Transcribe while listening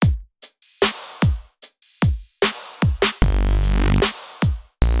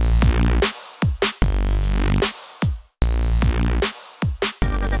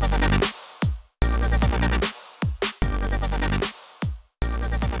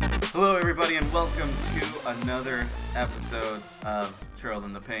everybody, and welcome to another episode of Trail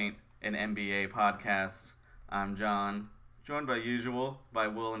in the Paint, an NBA podcast. I'm John, joined by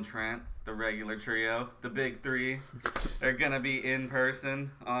Will and Trent, the regular trio, the big three. They're going to be in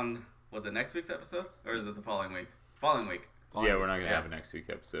person on, was it next week's episode? Or is it the following week? Following week. Yeah, we're not going to have a next week's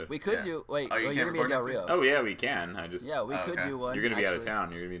episode. We could do... Wait, you're going to be at Del Rio. Oh, yeah, we can. Yeah, we could do one. You're going to be out of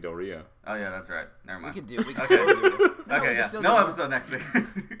town. You're going to be Del Rio. Oh, yeah, that's right. Never mind. We could still do it. Okay, yeah. No episode next week.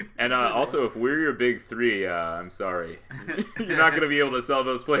 And also, if we're your big three, I'm sorry. You're not going to be able to sell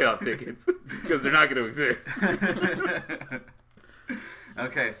those playoff tickets because they're not going to exist.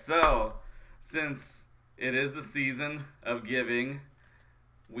 Okay, so since it is the season of giving,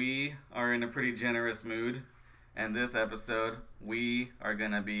 we are in a pretty generous mood. And this episode, we are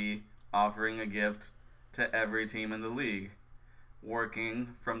going to be offering a gift to every team in the league.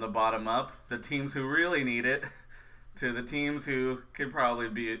 Working from the bottom up, the teams who really need it, to the teams who could probably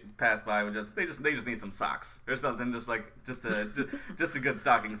be passed by with they just need some socks or something, just a good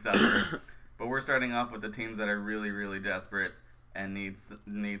stocking stuffer. But we're starting off with the teams that are really, really desperate and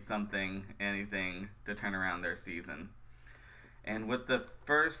need something, anything to turn around their season. And with the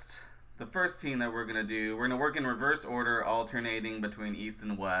first team that we're going to work in reverse order, alternating between East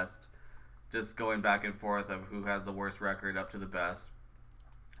and West, just going back and forth of who has the worst record up to the best.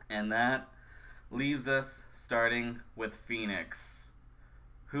 And that leaves us starting with Phoenix.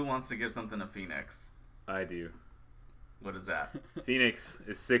 Who wants to give something to Phoenix? I do. What is that? Phoenix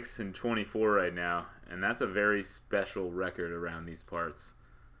is 6-24 right now, and that's a very special record around these parts.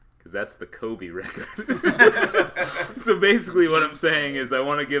 Because that's the Kobe record. So basically what I'm saying is I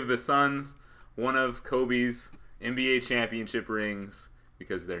want to give the Suns one of Kobe's NBA championship rings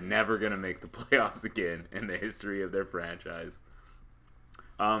because they're never going to make the playoffs again in the history of their franchise.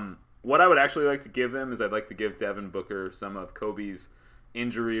 What I would actually like to give them is I'd like to give Devin Booker some of Kobe's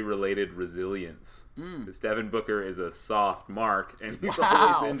injury-related resilience. Because Devin Booker is a soft mark, and he's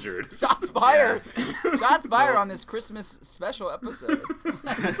always injured. Shots fired! Yeah. Shots fired on this Christmas special episode.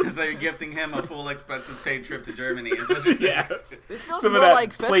 So you're gifting him a full expenses-paid trip to Germany, is what you're saying? Yeah. This feels some more of that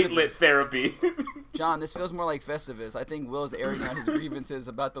like Festivus. Platelet therapy. John, this feels more like Festivus. I think Will's airing out his grievances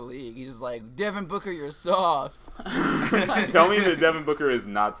about the league. He's just like, Devin Booker, you're soft. Tell me that Devin Booker is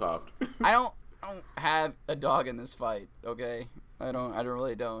not soft. I don't have a dog in this fight, okay? I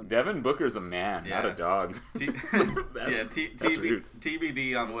really don't. Devin Booker's a man, not a dog. That's rude.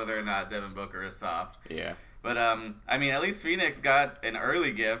 TBD on whether or not Devin Booker is soft. Yeah. But, I mean, at least Phoenix got an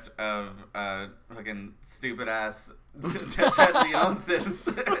early gift of fucking stupid-ass Ted Leonsis.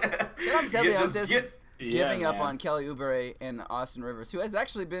 Shout out to Ted Leonsis giving up on Kelly Oubre and Austin Rivers, who has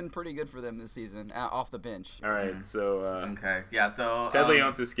actually been pretty good for them this season, off the bench. All right, so... okay, yeah, so... Ted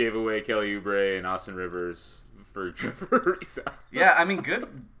Leonsis gave away Kelly Oubre and Austin Rivers for Trevor Ariza. Yeah, I mean,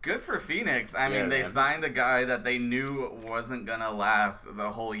 good for Phoenix. I mean, they signed a guy that they knew wasn't gonna last the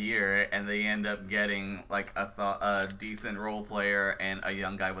whole year, and they end up getting like a decent role player and a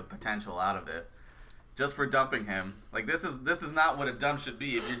young guy with potential out of it, just for dumping him. Like this is not what a dump should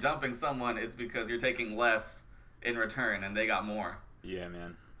be. If you're dumping someone, it's because you're taking less in return, and they got more. Yeah,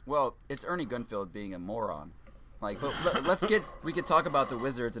 man. Well, it's Ernie Gunfield being a moron. Like, but we could talk about the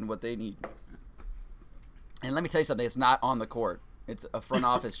Wizards and what they need. And let me tell you something, it's not on the court. It's a front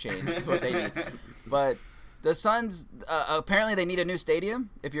office change. That's what they need. But the Suns, apparently they need a new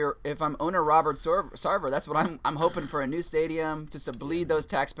stadium. If I'm owner Robert Sarver, that's what I'm hoping for, a new stadium, just to bleed those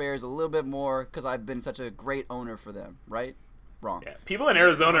taxpayers a little bit more because I've been such a great owner for them, right? Wrong. Yeah. People in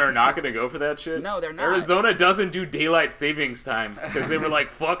Arizona are not going to go for that shit. No, they're not. Arizona doesn't do daylight savings times because they were like,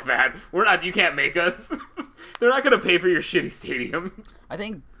 fuck that. You can't make us. They're not going to pay for your shitty stadium. I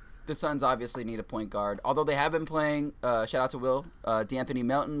think the Suns obviously need a point guard, although they have been playing, shout out to Will, D'Anthony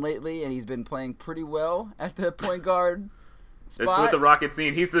Melton lately, and he's been playing pretty well at the point guard spot. That's what the Rockets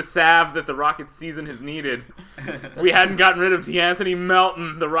need. He's the salve that the Rockets season has needed. We hadn't gotten rid of D'Anthony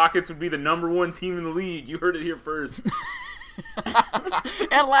Melton, the Rockets would be the #1 team in the league. You heard it here first.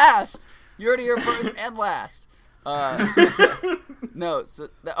 And last. You heard it here first and last. No, so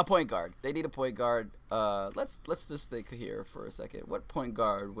a point guard. They need a point guard. Let's just think here for a second. What point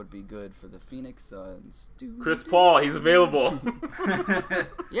guard would be good for the Phoenix Suns? Chris Paul, he's available.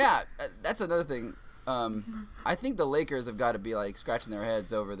 Yeah, that's another thing. I think the Lakers have got to be like scratching their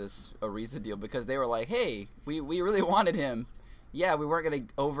heads over this Ariza deal because they were like, "Hey, we really wanted him. Yeah, we weren't going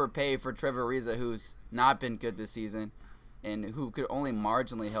to overpay for Trevor Ariza, who's not been good this season, and who could only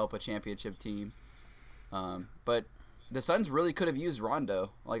marginally help a championship team." But the Suns really could have used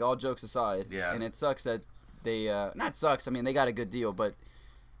Rondo, like all jokes aside. Yeah. And it sucks that they, not sucks, I mean, they got a good deal, but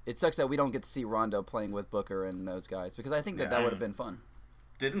it sucks that we don't get to see Rondo playing with Booker and those guys because I think that would have been fun.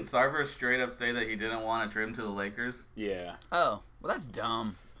 Didn't Sarver straight up say that he didn't want to trade him to the Lakers? Yeah. Oh, well, that's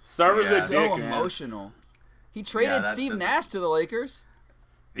dumb. Sarver's Yeah. a So dick, man. emotional. He traded that's Steve just- Nash to the Lakers.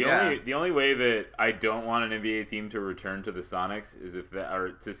 The only way that I don't want an NBA team to return to the Sonics is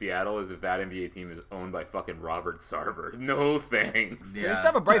or to Seattle is if that NBA team is owned by fucking Robert Sarver. No thanks. They still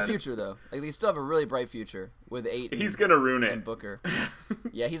have a bright future though. Like they still have a really bright future with Ayton. He's gonna ruin and it. Booker.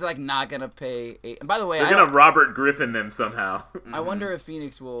 Yeah, he's like not gonna pay. And by the way, They're I, gonna Robert Griffin them somehow. I wonder if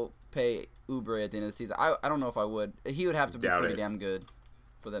Phoenix will pay Oubre at the end of the season. I don't know if I would. He would have to be Doubt pretty it. damn good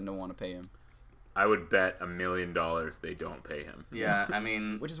for them to want to pay him. I would bet $1 million they don't pay him. Yeah, I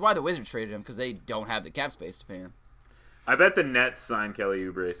mean, Which is why the Wizards traded him because they don't have the cap space to pay him. I bet the Nets sign Kelly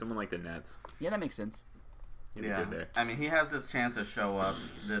Oubre. Someone like the Nets. Yeah, that makes sense. He'd be yeah. good there. I mean, he has this chance to show up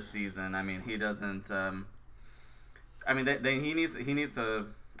this season. I mean, he doesn't. I mean, he needs to.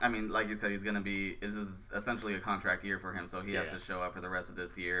 I mean, like you said, he's gonna be. This is essentially a contract year for him, so he has Yeah. to show up for the rest of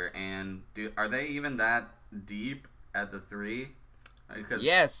this year. And are they even that deep at the 3? Because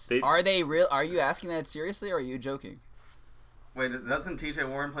Yes. They- Are they real? Are you asking that seriously or are you joking? wait, doesn't T.J.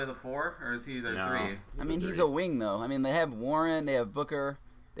 Warren play the 4, or is he the No. 3? I mean, he's a wing though. I mean, they have Warren, they have Booker,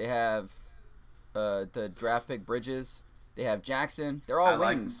 they have the draft pick Bridges, they have Jackson. They're all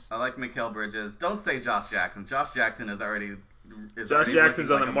wings. I like Mikal Bridges. Don't say Josh Jackson. Josh Jackson is already. Josh Jackson's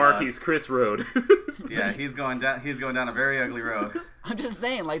on the Marquise Chris road. Yeah, he's going down. He's going down a very ugly road. I'm just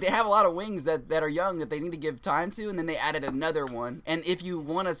saying, like, they have a lot of wings that are young that they need to give time to, and then they added another one. And if you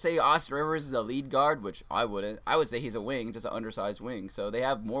want to say Austin Rivers is a lead guard, which I wouldn't, I would say he's a wing, just an undersized wing. So they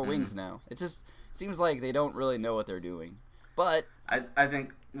have more wings now. It just seems like they don't really know what they're doing. But I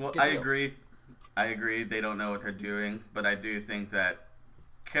think. Well, Good I deal. agree. I agree. They don't know what they're doing, but I do think that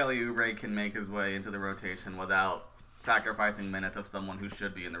Kelly Oubre can make his way into the rotation without sacrificing minutes of someone who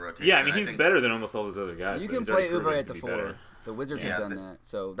should be in the rotation. Yeah, I mean, he's think better than almost all those other guys. you so can he's already play proven Oubre at to the be 4. better. The Wizards Yeah, have done that,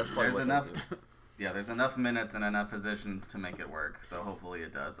 so that's probably There's what enough. they'll do. Yeah, there's enough minutes and enough positions to make it work. So hopefully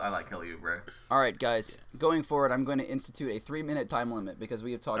it does. I like Kelly Oubre. All right, guys. Going forward, I'm going to institute a 3-minute time limit because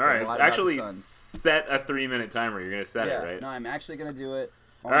we have talked All a right, lot actually about the Suns. set a 3-minute timer. You're gonna set Yeah, it, right? no, I'm actually going to do it.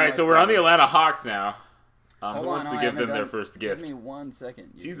 All right, so we're on the Atlanta Hawks now. Hold Who wants on, to I give haven't them their done- first gift? Give me 1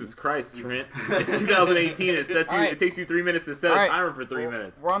 second. Jesus Christ, Trent! It's 2018. It sets you. All right. It takes you 3 minutes to set All a right. timer for 3 We're-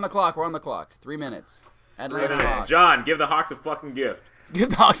 minutes. We're on the clock. 3 minutes. 3 Atlanta minutes. Hawks. John, give the Hawks a fucking gift. Give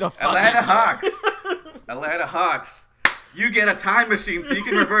the Hawks a fucking Atlanta Hawks. Atlanta Hawks. You get a time machine so you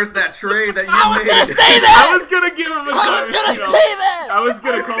can reverse that trade that you I was made. gonna say I that. was gonna give him a I was time gonna machine. say that. I was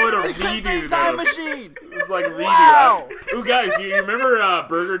gonna call it a literally gonna say redo. time though. machine. It's like redo. Wow. Ooh, guys, you remember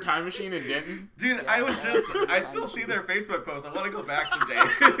Burger Time Machine in Denton? Dude, I still see their Facebook posts. I want to go back someday.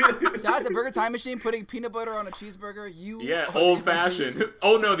 Shout out to Burger Time Machine putting peanut butter on a cheeseburger. You Yeah, are old MVP. fashioned.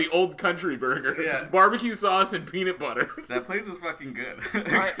 Oh no, the old country burger. Yeah. Barbecue sauce and peanut butter. That place is fucking good.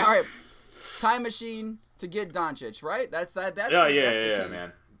 All right. Time machine to get Doncic, right? That's Yeah, the yeah, key.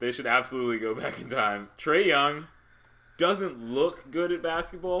 man. They should absolutely go back in time. Trae Young doesn't look good at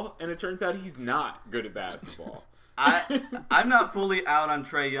basketball, and it turns out he's not good at basketball. I'm not fully out on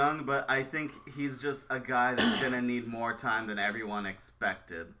Trae Young, but I think he's just a guy that's gonna need more time than everyone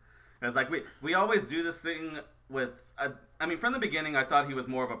expected. It's like we always do this thing with. I mean, from the beginning, I thought he was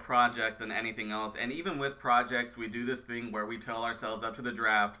more of a project than anything else. And even with projects, we do this thing where we tell ourselves up to the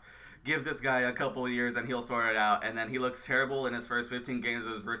draft, give this guy a couple of years and he'll sort it out. And then he looks terrible in his first 15 games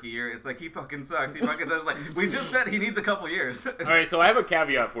of his rookie year. It's like, he fucking sucks. He fucking says, like, we just said he needs a couple years. All right, so I have a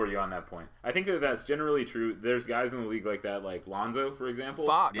caveat for you on that point. I think that that's generally true. There's guys in the league like that, like Lonzo, for example.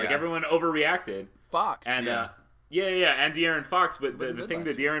 Fox. Like Yeah. everyone overreacted. Fox. And Yeah. and De'Aaron Fox. But the Wasn't good thing last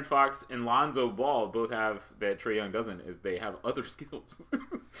that De'Aaron Fox and Lonzo Ball both have that Trae Young doesn't is they have other skills.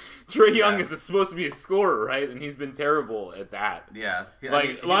 Trae Young is supposed to be a scorer, right? And he's been terrible at that. Yeah.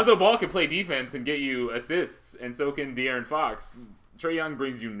 Like Lonzo Ball can play defense and get you assists, and so can De'Aaron Fox. Trae Young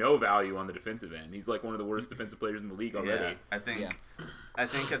brings you no value on the defensive end. He's like one of the worst defensive players in the league already. Yeah, Yeah. I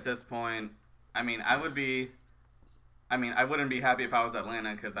think at this point, I wouldn't be happy if I was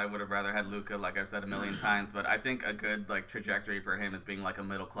Atlanta because I would have rather had Luka, like I've said a million times. But I think a good trajectory for him is being like a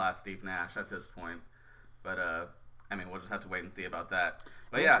middle class Steve Nash at this point. But we'll just have to wait and see about that.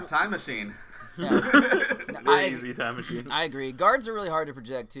 But yeah, time machine. Yeah. Very easy time machine. I agree. Guards are really hard to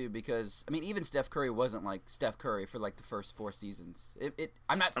project too because even Steph Curry wasn't like Steph Curry for like the first 4 seasons.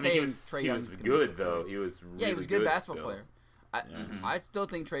 I'm not saying he was, Trae he Young's was gonna be good Steph though. Curry. He was really Yeah, he was a good basketball still. player. I still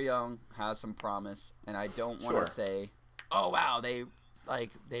think Trae Young has some promise, and I don't want to Sure. say, oh wow, they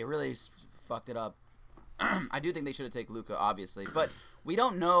really fucked it up. I do think they should have taken Luka, obviously, but we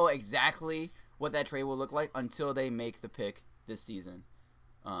don't know exactly what that trade will look like until they make the pick this season.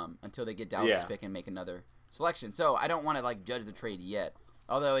 Until they get Dallas' Yeah. pick and make another selection. So I don't want to judge the trade yet.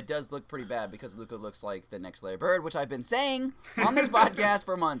 Although it does look pretty bad because Luka looks like the next Larry Bird, which I've been saying on this podcast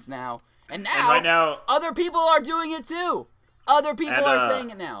for months now. And right now, other people are doing it too. Other people are saying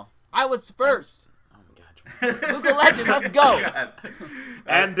it now. I was first. Oh my God. Luka Legend, let's go.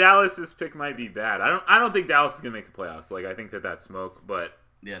 And Dallas's pick might be bad. I don't think Dallas is gonna make the playoffs. Like I think that's smoke. But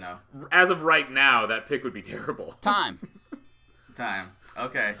Yeah, no. as of right now, that pick would be terrible. Time.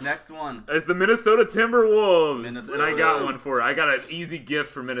 Okay, next one. It's the Minnesota Timberwolves, Minnesota. and I got one for it. I got an easy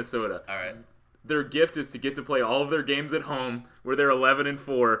gift for Minnesota. All right. Their gift is to get to play all of their games at home, where they're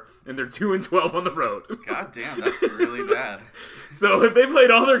 11-4, and they're 2-12 on the road. God damn, that's really bad. So if they played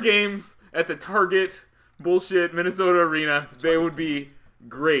all their games at the Target bullshit Minnesota arena, they would be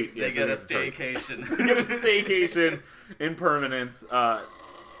great. They Yes, get it a is Target. staycation. They get a staycation in permanence.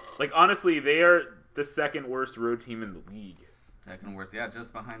 Like honestly, they are the second worst road team in the league. Second worst, yeah,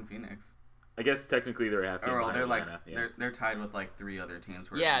 just behind Phoenix. I guess technically they're half game Or behind they're like Atlanta. Yeah. they're tied with like 3 other teams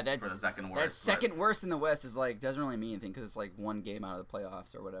for, Yeah, for the that's second worst. That's second worst in the West is like doesn't really mean anything because it's like one game out of the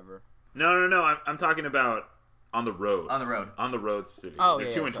playoffs or whatever. No. I'm talking about on the road. On the road. On the road specifically. Oh, they're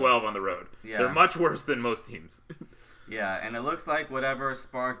yeah, 2-12 on the road. Yeah. They're much worse than most teams. Yeah, and it looks like whatever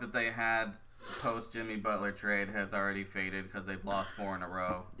spark that they had post Jimmy Butler trade has already faded because they've lost 4 in a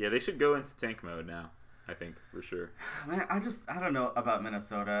row. Yeah, they should go into tank mode now. I think for sure. Man, I don't know about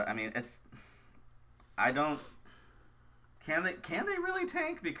Minnesota. I mean, can they really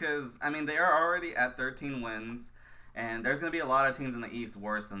tank? Because I mean, they are already at 13 wins, and there's gonna be a lot of teams in the East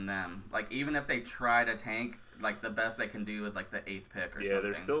worse than them. Like even if they try to tank, like the best they can do is like the 8th pick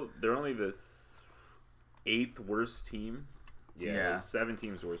or something. They're only the 8th worst team. Yeah, Yeah. There's 7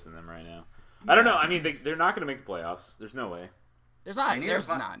 teams worse than them right now. I don't know. I mean, they're not going to make the playoffs. There's no way. There's They need to not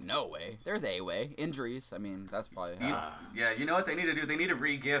find- no way. There's a way. Injuries. I mean, that's probably how. Yeah, you know what they need to do? They need to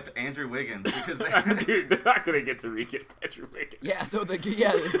re-gift Andrew Wiggins because Dude, they're not going to get to re-gift Andrew Wiggins. Yeah, so they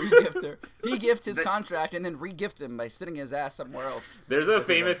re-gift her. De-gift his contract and then re-gift him by sitting his ass somewhere else. There's a This is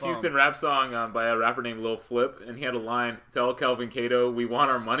our famous phone. Houston rap song by a rapper named Lil Flip, and he had a line, "Tell Kelvin Cato we want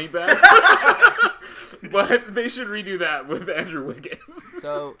our money back." But they should redo that with Andrew Wiggins.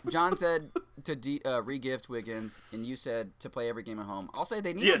 So John said to re-gift Wiggins, and you said to play every game at home. I'll say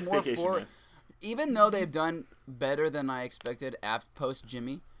they need Yes, more staycation, forward. yeah. Even though they've done better than I expected post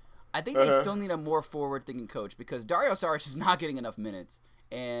Jimmy, I think they still need a more forward-thinking coach because Dario Saric is not getting enough minutes.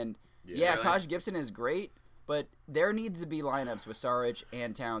 And yeah, really? Taj Gibson is great, but there needs to be lineups with Saric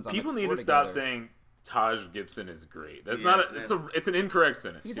and Towns on People the need floor to stop together. saying Taj Gibson is great. That's Yeah, it's an incorrect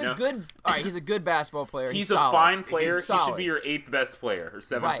sentence. He's you a know? good. All right, he's a good basketball player. He's a solid. fine player. He's He should solid. be your 8th best player or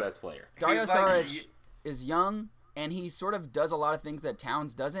 7th Right. best player. Dario He's like- Saric is young, and he sort of does a lot of things that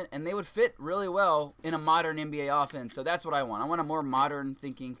Towns doesn't, and they would fit really well in a modern NBA offense. So that's what I want. I want a more modern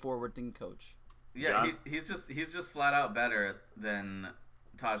thinking, forward thinking coach. Yeah, John? he's just flat out better than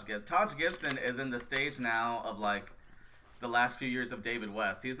Taj Gibson. Taj Gibson is in the stage now of like the last few years of David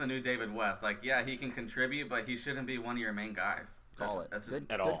West. He's the new David West. Like, yeah, he can contribute, but he shouldn't be one of your main guys. Call it. That's just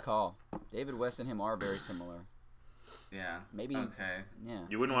Good, at good all. call. David West and him are very similar. yeah. Maybe- Okay. Yeah.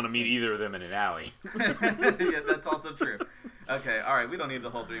 You wouldn't want to meet either of them in an alley. Yeah, that's also true. Okay, all right. We don't need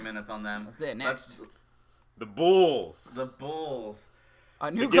the whole 3 minutes on them. That's it. Next, The Bulls. The Bulls. a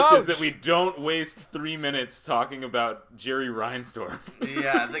The new gift coach. is that we don't waste 3 minutes talking about Jerry Reinsdorf.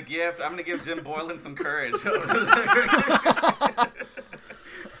 Yeah, the gift. I'm gonna give Jim Boylan some courage.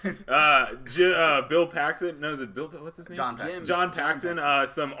 Bill Paxton. No, is it Bill? What's his name? John Paxson. John Paxson.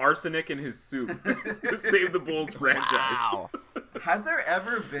 Some arsenic in his soup to save the Bulls franchise. Wow. Has there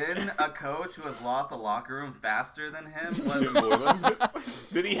ever been a coach who has lost a locker room faster than him? Jim Boylan.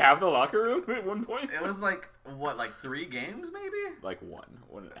 Did he have the locker room at one point? It was like what, like 3 games maybe? Like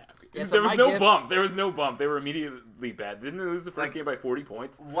 1.5. Yeah, so There was my no gift- bump. There was no bump. They were immediately bad. Didn't they lose the first Like- game by 40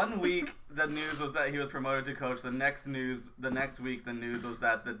 points? 1 week the news was that he was promoted to coach. The next week the news was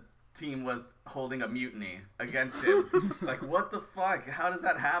that the team was holding a mutiny against him. Like what the fuck? How does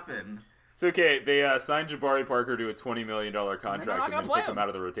that happen? It's okay. They signed Jabari Parker to a $20 million contract not and gonna then play took him him. out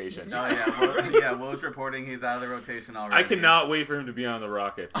of the rotation. Oh yeah, Will's reporting he's out of the rotation already. I cannot wait for him to be on the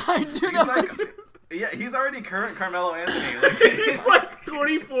Rockets. I knew He's that. like, was- yeah, he's already current Carmelo Anthony. Like, He's like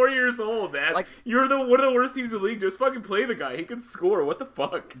 24 years old, man. Like- You're one of the worst teams in the league. Just fucking play the guy. He can score. What the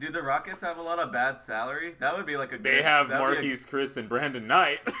fuck? do the Rockets have a lot of bad salary? That would be like a good. They have that'd be a- Marquise Chris and Brandon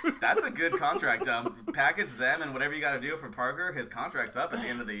Knight. That's a good contract. Package them and whatever you got to do for Parker. His contract's up at the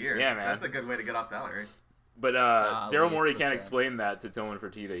end of the year. Yeah, man. That's a good way to get off salary. But Daryl it's Morey so can't sad. explain that to Tillman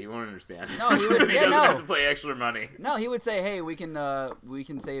Fertitta. He won't understand. No, he would- he yeah, doesn't no. have to pay extra money. No, he would say, "Hey, we can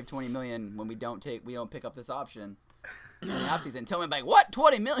save $20 million when we don't pick up this option." in the offseason. Tell me like, what?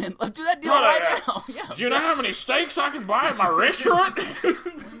 $20 million? Let's do that deal What, right now. Yeah. Do you know how many steaks I can buy at my restaurant?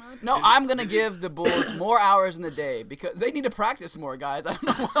 No, I'm gonna give the Bulls more hours in the day because they need to practice more, guys. I don't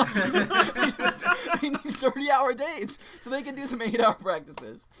know why. they need 30-hour days so they can do some 8-hour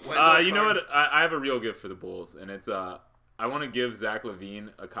practices. You know what? I have a real gift for the Bulls, and it's I want to give Zach LaVine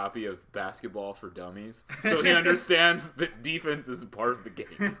a copy of Basketball for Dummies so he understands that defense is a part of the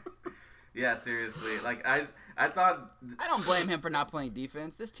game. Yeah, seriously. Like I thought I don't blame him for not playing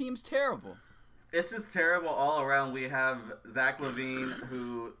defense. This team's terrible. it's just terrible all around. We have Zach LaVine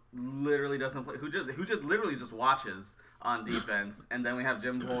who literally doesn't play, who just literally just watches on defense, and then we have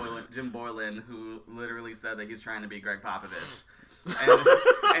Jim Boylan who literally said that he's trying to be Greg Popovich.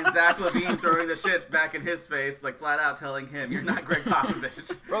 And Zach LaVine throwing the shit back in his face, like flat out telling him, "You're not Greg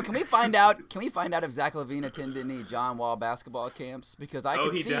Popovich." Bro, can we find out? Can we find out if Zach LaVine attended any John Wall basketball camps? Because I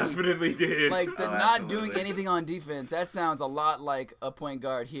could he see, definitely did. like, the not absolutely. doing anything on defense. That sounds a lot like a point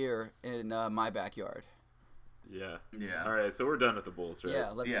guard here in my backyard. Yeah. Yeah. All right, so we're done with the Bulls, right?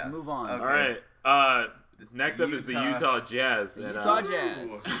 Yeah, let's Yeah. move on. Okay. All right. Next up is the Utah Jazz. And, Utah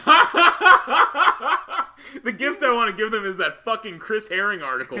Jazz. the gift I want to give them is that fucking Chris Herring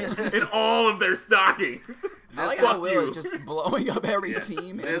article in all of their stockings. I like Fuck how Will you. is just blowing up every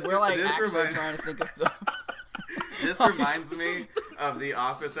team, and This- we're like this actually reminds- trying to think of stuff. This reminds me of the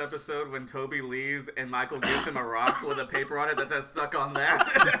Office episode when Toby leaves and Michael gives him a rock with a paper on it that says "suck on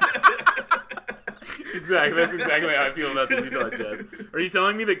that." Exactly. That's exactly how I feel about the Utah Jazz. Are you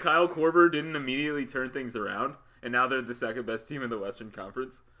telling me that Kyle Korver didn't immediately turn things around, and now they're the second best team in the Western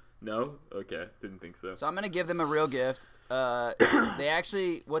Conference? No? Okay. Didn't think so. So I'm gonna give them a real gift. They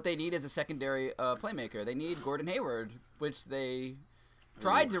actually, what they need is a secondary playmaker. They need Gordon Hayward, which they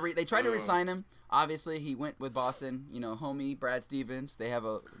tried to re-sign him. Obviously, he went with Boston. You know, homie Brad Stevens. They have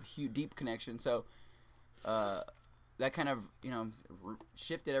a huge, deep connection. So that kind of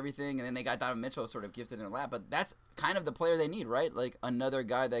shifted everything. And then they got Donovan Mitchell sort of gifted in their lap. But that's kind of the player they need, right? Like another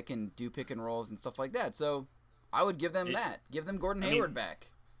guy that can do pick and rolls and stuff like that. So I would give them that. Give them Gordon Hayward back.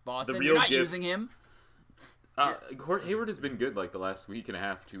 Boston, real you're not gift- using him. Gordon Hayward has been good like the last week and a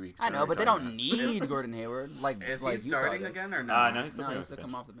half, 2 weeks. I know, but they don't need Gordon Hayward like Is like he Utah starting does. again or no? No, he's still No, playing he's off still the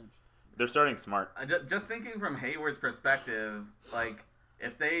come bench. off the bench. They're starting smart. Just thinking from Hayward's perspective, like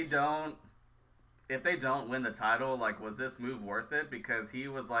if they don't win the title, like was this move worth it? Because he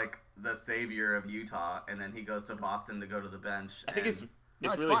was like the savior of Utah, and then he goes to Boston to go to the bench. I think it's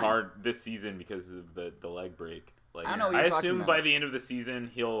it's really fine. hard this season because of the leg break. Like I know what you're talking assume about. by the end of the season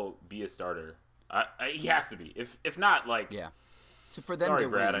he'll be a starter. He has to be. If not, like Yeah. So for them sorry, to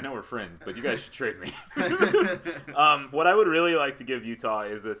Brad. win, I know we're friends, but you guys should trade me. What I would really like to give Utah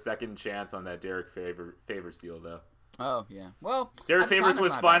is a second chance on that Derek Favors deal, though. Oh yeah. Well, Derek at the time, Favors it's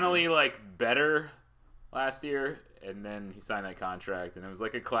was not bad. finally like better last year, and then he signed that contract, and it was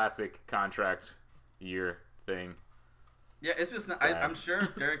like a classic contract year thing. Yeah, it's just Sad. I'm sure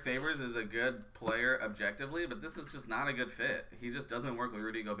Derek Favors is a good player objectively, but this is just not a good fit. He just doesn't work with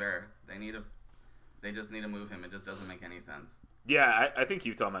Rudy Gobert. They just need to move him. It just doesn't make any sense. Yeah, I think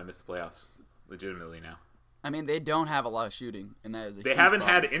Utah might miss the playoffs legitimately now. I mean, they don't have a lot of shooting, and that is a They huge haven't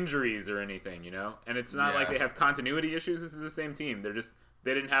problem. had injuries or anything, and it's not Yeah. like they have continuity issues. This is the same team.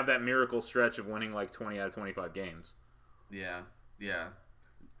 They didn't have that miracle stretch of winning like 20 out of 25 games. Yeah.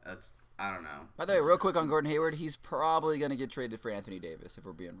 That's I don't know. By the way, real quick on Gordon Hayward, he's probably gonna get traded for Anthony Davis if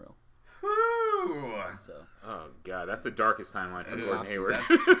we're being real. Whew. So Oh god, that's the darkest timeline for It Gordon is. Hayward.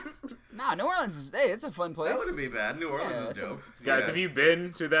 nah, New Orleans is it's a fun place. That wouldn't be bad. New Orleans Yeah, is that's a- dope. Guys, Yes. have you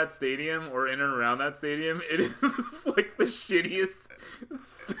been to that stadium or in and around that stadium? It is like the shittiest.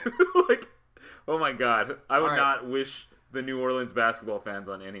 Like, oh my god, I would All right. not wish the New Orleans basketball fans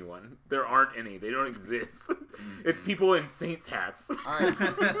on anyone. There aren't any. They don't exist. It's people in Saints hats. All right,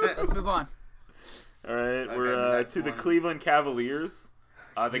 let's move on. All right, Okay, we're next to the one. Cleveland Cavaliers.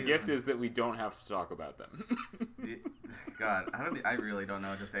 The gift is that we don't have to talk about them. God, I really don't know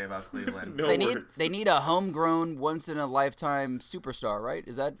what to say about Cleveland. No They words. need a homegrown, once in a lifetime superstar, right?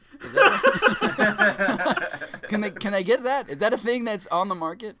 Is that can they get that? Is that a thing that's on the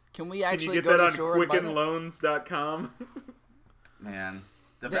market? Can we Can actually you get go that to the on store and buy that? QuickenLoans.com? Man,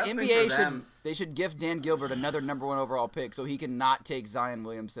 The best thing NBA for them, should gift Dan Gilbert another number 1 overall pick so he can not take Zion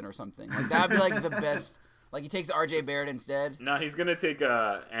Williamson or something. Like that would be like the best. Like he takes R.J. Barrett instead. No, he's gonna take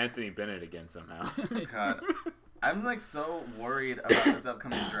Anthony Bennett again somehow. God, I'm like so worried about this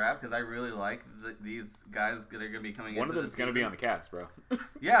upcoming draft because I really like these guys that are gonna be coming. One of into them's the gonna be season. on the Cavs, bro.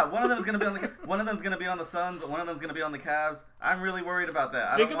 Yeah, one of them is gonna be on the. One of them's gonna be on the Suns. One of them's gonna be on the Cavs. I'm really worried about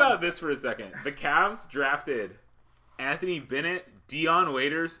that. Think about this for a second. The Cavs drafted Anthony Bennett, Dion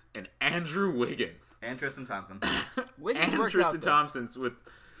Waiters and Andrew Wiggins. And Tristan Thompson. Wiggins And worked Tristan out, though. Thompson's with.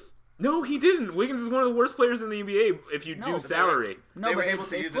 No, he didn't. Wiggins is one of the worst players in the NBA if you No, do but salary. No, they but were able to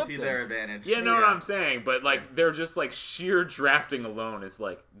they use it flipped to him. their advantage. Yeah, know what I'm saying, but like they're just like sheer drafting alone is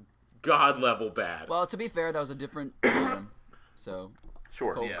like god level bad. Well, to be fair, that was a different GM. So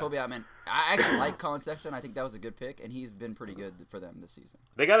Sure. Cole, Yeah. Kobe Outman. I actually like Colin Sexton. I think that was a good pick, and he's been pretty good for them this season.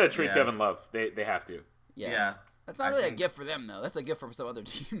 They gotta trade Yeah. Kevin Love. They have to. Yeah. That's not I really think- a gift for them, though. That's a gift from some other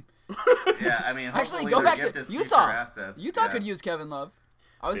team. Yeah, I mean, Actually, hopefully go their back gift to is future Utah. assets. Utah Yeah. could use Kevin Love.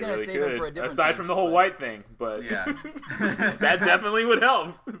 I was They going to really save him could. for a different Aside team, from the whole but white thing, but Yeah. that definitely would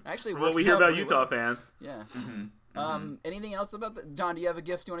help. Actually, What works we hear out about pretty Utah well. fans. Yeah. Mhm. Anything else about the John? Do you have a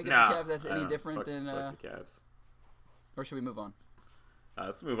gift you want to give No, the Cavs that's I any don't. different Fuck- than, fuck the Cavs. or should we move on?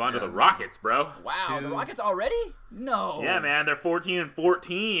 Let's move on to Yeah. the Rockets, bro. Wow, the Dude. Rockets already? No. Yeah, man, they're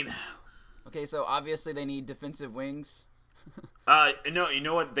 14-14. Okay, so obviously they need defensive wings. No, you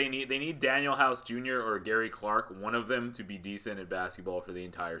know what they need? They need Daniel House Jr. or Gary Clark, one of them, to be decent at basketball for the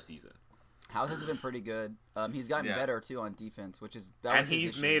entire season. House has been pretty good. He's gotten Yeah. better too on defense, that And was his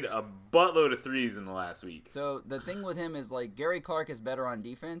he's issue. made a buttload of threes in the last week. So the thing with him is like Gary Clark is better on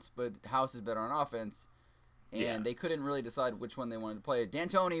defense, but House is better on offense. And Yeah. they couldn't really decide which one they wanted to play.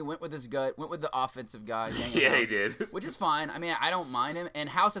 D'Antoni went with his gut, went with the offensive guy, Daniel Yeah, he House, did. which is fine. I mean, I don't mind him. And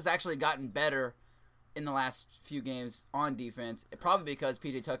House has actually gotten better in the last few games on defense, probably because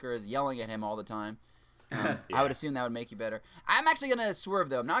PJ Tucker is yelling at him all the time. I Yeah. would assume that would make you better. I'm actually going to swerve,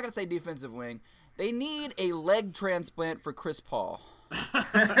 though. I'm not going to say defensive wing. They need a leg transplant for Chris Paul.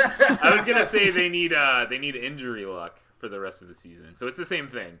 I was gonna say they need injury luck for the rest of the season, so it's the same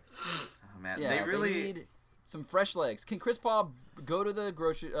thing. Oh, man. Yeah, They really. need some fresh legs. Can Chris Paul go to the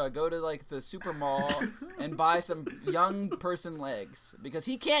go to like the super mall and buy some young person legs? Because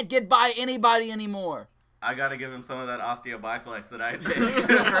he can't get by anybody anymore. I gotta give him some of that osteobiflex that I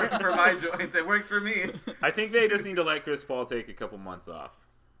take for my joints. It works for me. I think they just need to let Chris Paul take a couple months off.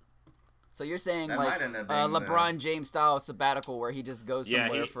 So you're saying That like might end up being LeBron James style sabbatical where he just goes Yeah,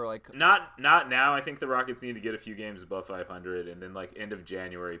 somewhere for like not now. I think the Rockets need to get a few games above 500, and then like end of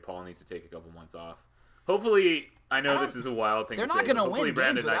January, Paul needs to take a couple months off. Hopefully, I know this is a wild thing. they're to not say, going but to hopefully win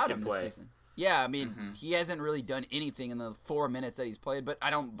Brandon games Knight without can him play. this season. Yeah, I mean, he hasn't really done anything in the 4 minutes that he's played, but I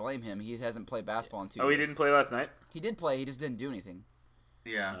don't blame him. He hasn't played basketball in 2 Oh, he years. didn't play last night. He did play, he just didn't do anything.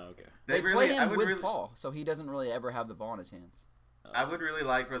 Yeah. Oh, okay. They really, play I him would with really, Paul, so he doesn't really ever have the ball in his hands. I would really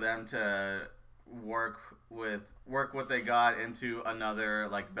like for them to work what they got into another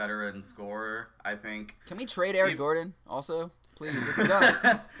like veteran scorer. I think. Can we trade Eric Gordon also? Please, it's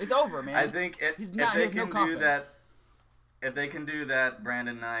done. It's over, man. I think He's if not- he they has no can do confidence. that, if they can do that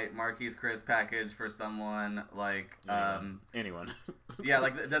Brandon Knight, Marquise Chris package for someone like Anyone. yeah,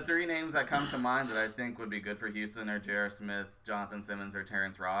 like the three names that come to mind that I think would be good for Houston are J.R. Smith, Jonathan Simmons, or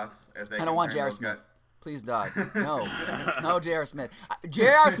Terrence Ross. If they I can don't want turn J.R. those Smith. guys- Please, die. No. No J.R. Smith.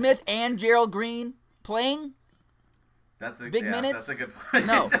 J.R. Smith and Gerald Green playing? That's a Big yeah, minutes? That's a good point.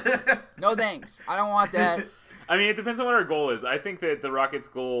 No. No thanks. I don't want that. I mean, it depends on what our goal is. I think that the Rockets'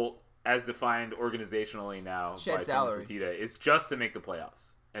 goal, as defined organizationally now Shed by Tony salary. Fertitta, is just to make the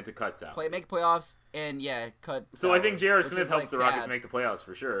playoffs and to cut salary. Make playoffs and, cut So I think J.R. which Smith is, helps like, the Rockets sad. make the playoffs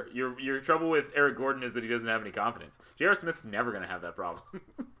for sure. Your trouble with Eric Gordon is that he doesn't have any confidence. J.R. Smith's never going to have that problem.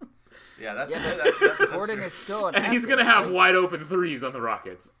 Yeah, that's Yeah, that's Gordon true. is still an And he's asset. going to have like, wide open threes on the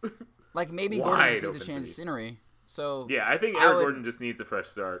Rockets. like maybe wide Gordon just needs open to change the threes. scenery. So Yeah, I think I Eric would- Gordon just needs a fresh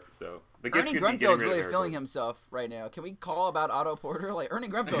start. So the gift Ernie could be getting Grunfeld's rid of really Eric feeling Gordon. himself right now. Can we call about Otto Porter? Like Ernie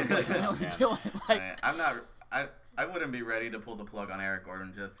Grunfeld's like really doing like I'm not. I wouldn't be ready to pull the plug on Eric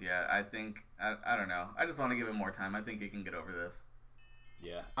Gordon just yet. I think I don't know. I just want to give him more time. I think he can get over this.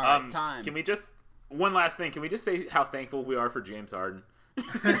 Yeah. All right, time. Can we just one last thing? Can we just say how thankful we are for James Harden?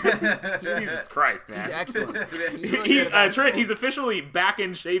 Jesus Christ, man. he's excellent. He's He, really good at that's right. basketball. He's officially back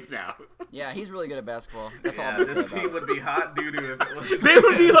in shape now. Yeah, he's really good at basketball. That's all Yeah, I'm gonna this say team about would be hot doo doo if it was. They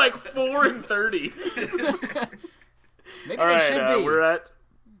would be like 4-30. it. Maybe All they right, should be. we're at.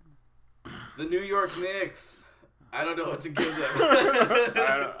 The New York Knicks. I don't know what to give them.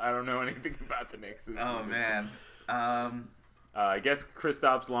 I don't know anything about the Knicks this Oh season. man. I guess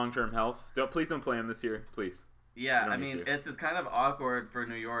Kristaps' long-term health. Please don't play him this year, please. Yeah, You I don't need mean, to. it's kind of awkward for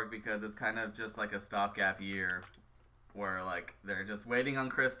New York because it's kind of just like a stopgap year where, like, they're just waiting on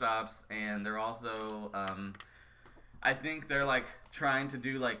Kristaps, and they're also, I think they're, like, trying to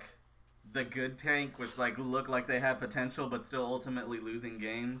do, like, the good tank, which, like, look like they have potential, but still ultimately losing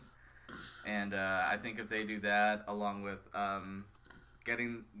games. And I think if they do that, along with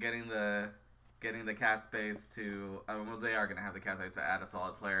getting the cap space to, well, they are going to have the cap space to add a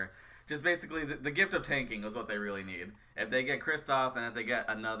solid player. just basically the gift of tanking is what they really need. If they get Kristaps and if they get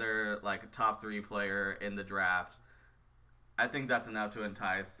another like top 3 player in the draft, I think that's enough to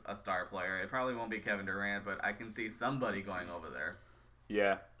entice a star player. It probably won't be Kevin Durant, but I can see somebody going over there.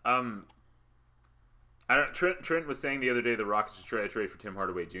 Yeah. I don't. Trent was saying the other day the Rockets should try to trade for Tim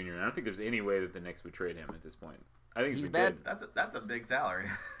Hardaway Jr. And I don't think there's any way that the Knicks would trade him at this point. I think He's bad. bad. That's a big salary.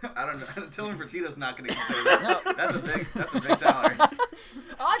 I don't know. Tillman Fertitta's not going to get traded. No. That's a big salary.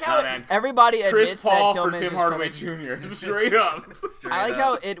 I like how everybody admits Chris Paul that Tillman's for Tim just Hardaway Jr. Straight up. I like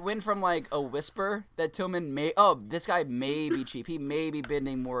how it went from like a whisper that Tillman this guy may be cheap. He may be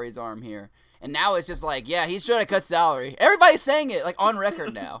bending Morey's arm here. And now it's just like, yeah, he's trying to cut salary. Everybody's saying it, like, on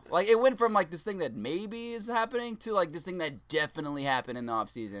record now. Like, it went from, like, this thing that maybe is happening to, like, this thing that definitely happened in the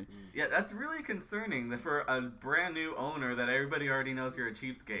offseason. Yeah, that's really concerning that for a brand new owner that everybody already knows you're a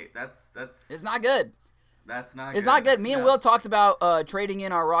cheapskate. That's It's not good. That's not It's good. not good. Me and Will talked about trading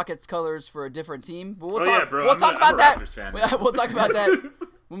in our Rockets colors for a different team. But we'll talk, yeah, bro. we'll talk about that. Raptors fan, we'll talk about that.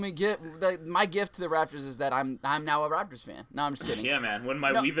 When we get my gift to the Raptors is that I'm now a Raptors fan. No, I'm just kidding. Yeah, man. When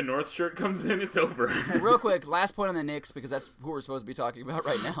my Leave the North shirt comes in, it's over. Real quick, last point on the Knicks because that's who we're supposed to be talking about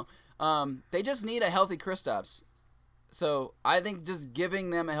right now. They just need a healthy Kristaps. So I think just giving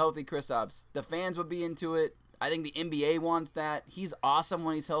them a healthy Kristaps, the fans would be into it. I think the NBA wants that. He's awesome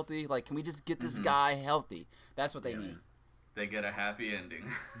when he's healthy. Like, can we just get this guy healthy? That's what they need. They get a happy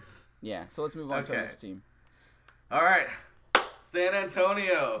ending. Yeah. So let's move on to our next team. All right. San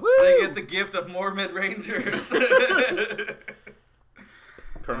Antonio. Woo! They get the gift of more mid-rangers.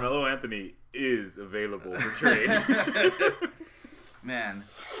 Carmelo Anthony is available for trade. Man,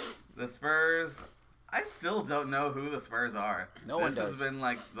 the Spurs, I still don't know who the Spurs are. No one This does. has been,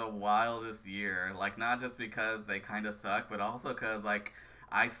 like, the wildest year. Like, not just because they kind of suck, but also because, like,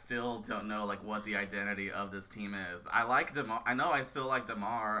 I still don't know, like, what the identity of this team is. I like DeMar. I know I still like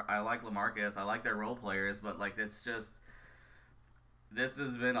DeMar. I like LaMarcus. I like their role players, but, like, it's just... This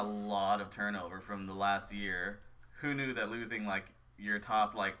has been a lot of turnover from the last year. Who knew that losing, like, your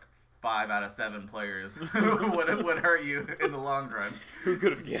top, like, 5 out of 7 players would hurt you in the long run? Who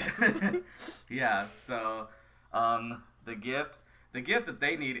could have guessed? Yeah, so, the gift that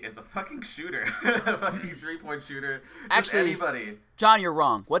they need is a fucking shooter. A fucking 3-point shooter. Just Actually, anybody. John, you're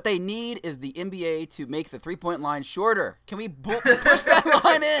wrong. What they need is the NBA to make the 3-point line shorter. Can we push that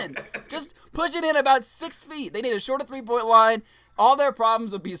line in? Just push it in about 6 feet. They need a shorter 3-point line. All their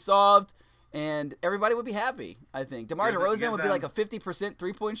problems would be solved, and everybody would be happy, I think. DeMar DeRozan would be like a 50%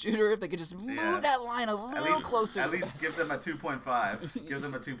 3-point shooter if they could just move that line a little closer. At least give them a 2.5. Give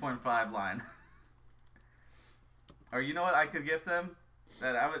them a 2.5 line. Or you know what I could give them?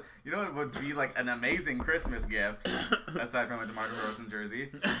 That I would, you know, what would be like an amazing Christmas gift, aside from a DeMar DeRozan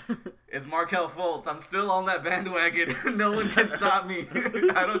jersey, is Markelle Fultz. I'm still on that bandwagon. No one can stop me.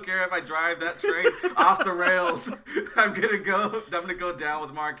 I don't care if I drive that train off the rails. I'm gonna go down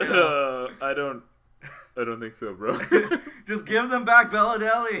with Markelle. I don't think so, bro. Just give them back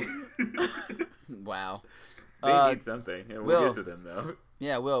Belladelli. Wow. They need something, and we'll Will. get to them though.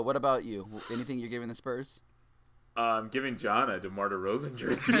 Yeah, Will, what about you? Anything you're giving the Spurs? I'm giving John a DeMar DeRozan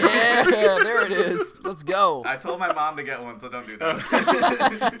jersey. Yeah, there it is. Let's go. I told my mom to get one, so don't do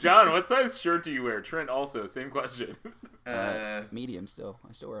that. John, what size shirt do you wear? Trent also, same question. Medium still.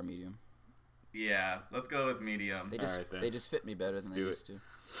 I still wear a medium. Yeah, let's go with medium. They just All right, then. they just fit me better than they do used to.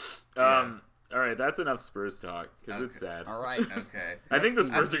 All right, that's enough Spurs talk because it's sad. All right. Okay. I think the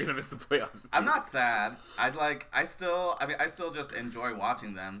Next Spurs are gonna miss the playoffs. I'm not sad. I still just enjoy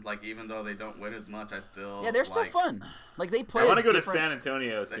watching them. Like, even though they don't win as much, I still. Yeah, they're still like, fun. Like they play. I want to go to different- San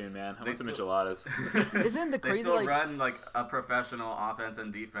Antonio soon, man. I want some still- enchiladas. Isn't the They crazy still like? run like a professional offense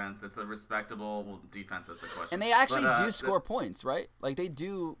and defense. It's a respectable defense. Is the question. And they actually But, do score points, right? Like they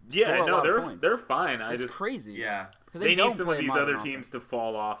do. Yeah, score a no, lot of points. they're fine. It's crazy. Yeah. Because They don't need some play of these modern other offense. teams to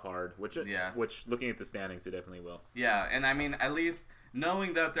fall off hard, which Yeah. looking at the standings, they definitely will. Yeah, and I mean, at least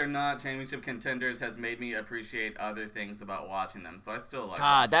knowing that they're not championship contenders has made me appreciate other things about watching them. So I still like. God,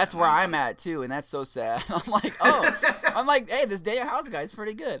 watching that's them. where I'm at too, and that's so sad. I'm like, hey, this Daniel House guy's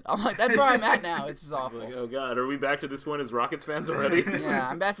pretty good. I'm like, that's where I'm at now. It's just awful. Like, oh God, are we back to this point as Rockets fans already?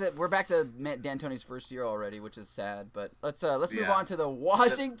 Yeah, we're back to D'Antoni's first year already, which is sad. But let's move Yeah. on to the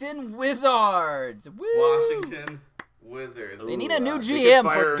Washington Wizards. Woo! Washington Wizards. They need a new They could GM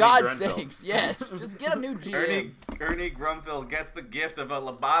fire for Ernie God's Grunfeld. sakes. Yes, just get a new GM. Ernie Grunfeld gets the gift of a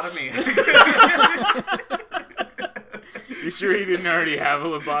lobotomy. You sure he didn't already have a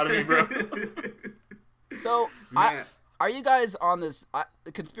lobotomy, bro? So, Man. are you guys on this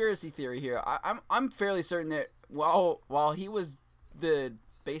the conspiracy theory here? I'm fairly certain that while he was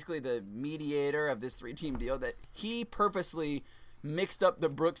basically the mediator of this 3-team deal, that he purposely mixed up the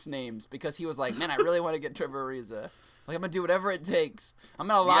Brooks names because he was like, man, I really want to get Trevor Ariza. Like, I'm going to do whatever it takes. I'm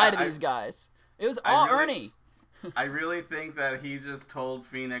going to lie to these guys. It was all Ernie. I really think that he just told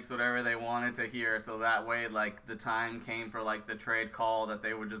Phoenix whatever they wanted to hear, so that way, like, the time came for, like, the trade call that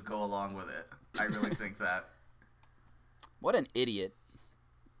they would just go along with it. I really think that. What an idiot.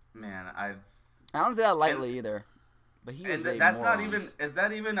 Man, I don't say that lightly either. But he is a that's moron. not even. Is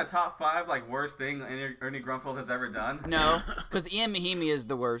that even a top 5 like worst thing Ernie Grunfeld has ever done? No, because Ian Mahinmi is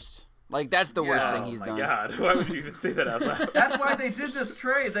the worst. Like, that's the worst thing he's done. Oh my God, why would you even say that out loud? That's why they did this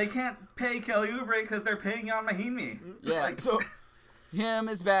trade. They can't pay Kelly Oubre because they're paying Jan Mahinmi. Yeah, Like, so him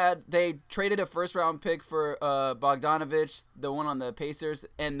is bad. They traded a first-round pick for Bogdanovich, the one on the Pacers,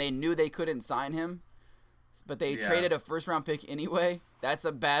 and they knew they couldn't sign him. But they traded a first-round pick anyway. That's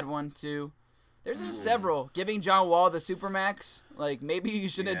a bad one, too. There's just several. Giving John Wall the Supermax. Like, maybe you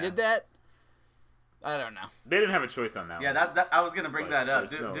should have did that. I don't know. They didn't have a choice on that Yeah, one. that I was going to bring that up.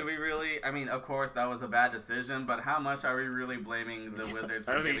 there's Do we really... I mean, of course, that was a bad decision, but how much are we really blaming the Wizards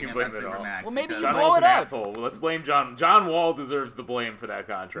for I don't think giving you him can that blame it at all. Supermax? Well, maybe Because- you John blow Wall's it an up. asshole. Well, let's blame John. John Wall deserves the blame for that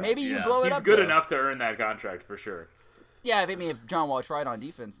contract. Maybe you blow it He's up. good though. enough to earn that contract for sure. Yeah, if John Wall tried on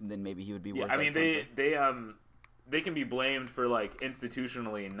defense, then maybe he would be worth I mean, that contract. they can be blamed for like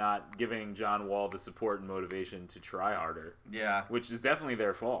institutionally not giving John Wall the support and motivation to try harder. Yeah. Which is definitely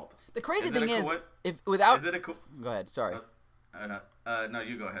their fault. The crazy Is it thing a is, co- if without... Is it a cool... Go ahead, sorry. No,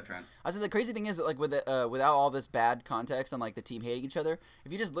 you go ahead, Trent. I said the crazy thing is, like, without all this bad context on, like, the team hating each other,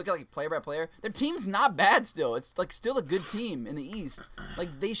 if you just look at, like, player by player, their team's not bad still. It's, like, still a good team in the East.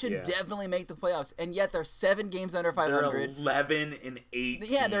 Like, they should definitely make the playoffs, and yet they're 7 games under 500. They're 11-8.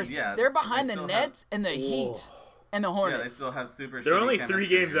 Yeah, they're behind the still Nets and the Heat and the Hornets. Yeah, they still have super They're shitty only 3 chemistry.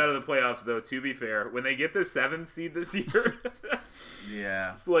 games out of the playoffs, though, to be fair. When they get the 7th seed this year,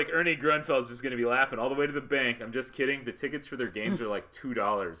 Yeah. it's like Ernie Grunfeld's just going to be laughing all the way to the bank. I'm just kidding. The tickets for their games are like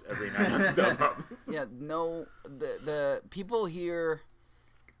 $2 every night on StubHub. Yeah, no, the people here,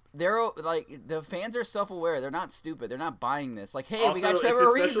 they're, like, the fans are self-aware. They're not stupid. They're not buying this. Like, hey, we got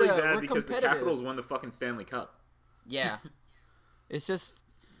Trevor it's especially Ariza. bad We're because the competitive. Capitals won the fucking Stanley Cup. Yeah. It's just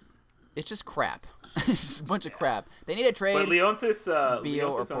crap. It's just a bunch of crap. They need a trade. But Leonsis Beal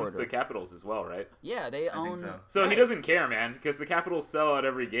or owns Porter. the Capitals as well, right? Yeah, they own. so. So he Right. doesn't care, man, because the Capitals sell out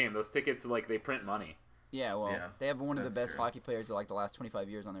every game. Those tickets, like, they print money. Yeah, well, Yeah, they have one of the that's best true. hockey players of like the last 25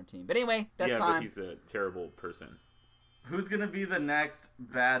 years on their team. But anyway, that's yeah, time. but he's a terrible person. Who's gonna be the next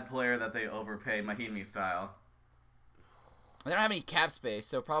bad player that they overpay, Mahinmi style? They don't have any cap space,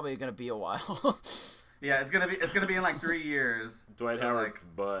 so probably gonna be a while. Yeah, it's gonna be in like 3 years. Dwight So, Howard's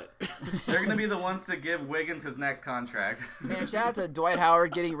butt. they're gonna be the ones to give Wiggins his next contract. Man, shout out to Dwight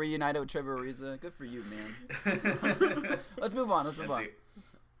Howard getting reunited with Trevor Ariza. Good for you, man. Let's move on. Let's move on.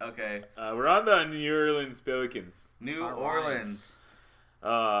 Okay, We're on the New Orleans Pelicans. New All Orleans.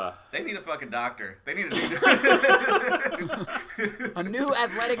 Uh, They need a fucking doctor. They need a A new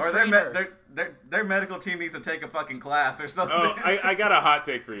athletic or trainer. their medical team needs to take a fucking class or something. oh, I got a hot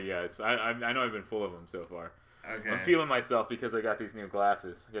take for you guys. I know I've been full of them so far. Okay. I'm feeling myself because I got these new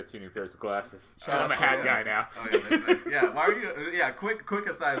glasses. I got 2 new pairs of glasses. Shout I'm a out to hat you. guy now. Oh yeah, that's nice. Yeah. Why are you? Yeah. Quick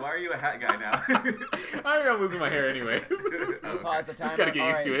aside. Why are you a hat guy now? I'm losing my hair anyway. Pause the timer. Just gotta get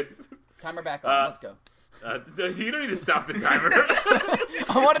used All to right. it. Timer back on. Let's go. You don't need to stop the timer.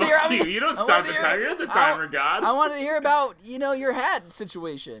 I wanted to hear. Fuck you. You don't I stop wanted the to hear- timer. You're the timer god. I wanted to hear about your hat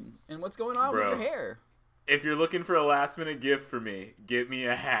situation and what's going on with Bro. your hair. If you're looking for a last minute gift for me, get me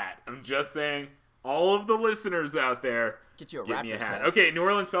a hat. I'm just saying, all of the listeners out there, Get you a get me a Raptors hat. hat. Okay, New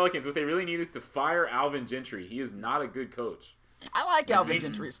Orleans Pelicans, what they really need is to fire Alvin Gentry. He is not a good coach. I like Alvin think-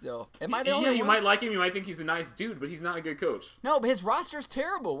 Gentry still. Am I the Yeah, only you one? might like him. You might think he's a nice dude, but he's not a good coach. No, but his roster's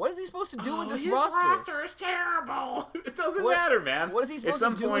terrible. What is he supposed to do with this his roster? is terrible. It doesn't What- matter, man. What is he At supposed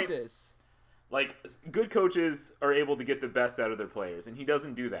some to do point, with this? like, good coaches are able to get the best out of their players, and he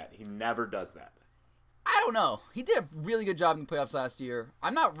doesn't do that. He never does that. I don't know. He did a really good job in the playoffs last year.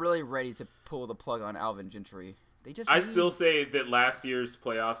 I'm not really ready to pull the plug on Alvin Gentry. They just I need- still say that last year's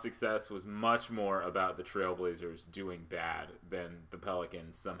playoff success was much more about the Trailblazers doing bad than the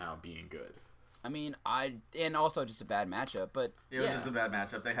Pelicans somehow being good. I mean, and also just a bad matchup, but It was yeah. just a bad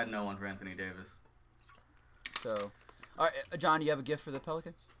matchup. They had no one for Anthony Davis. So, all right, John, do you have a gift for the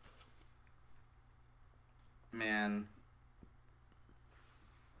Pelicans? Man.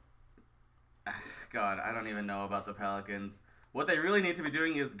 God, I don't even know about the Pelicans. What they really need to be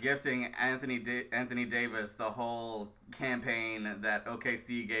doing is gifting Anthony Davis the whole campaign that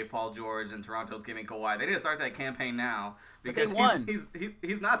OKC gave Paul George and Toronto's giving Kawhi. They need to start that campaign now But they because won.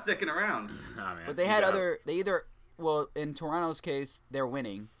 he's not sticking around. Nah, man. But they had in Toronto's case, they're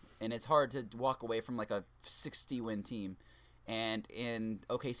winning, and it's hard to walk away from like a 60-win team. And in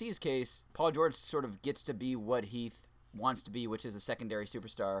OKC's case, Paul George sort of gets to be what he wants to be, which is a secondary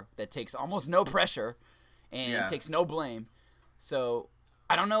superstar that takes almost no pressure and takes no blame. So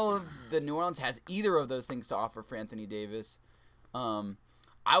I don't know if the New Orleans has either of those things to offer for Anthony Davis.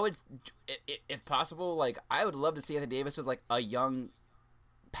 I would, if possible, like I would love to see Anthony Davis with like a young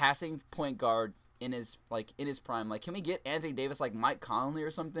passing point guard in his prime. Like, can we get Anthony Davis like Mike Conley or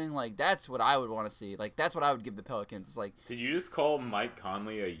something? Like, that's what I would want to see. Like, that's what I would give the Pelicans. It's like, did you just call Mike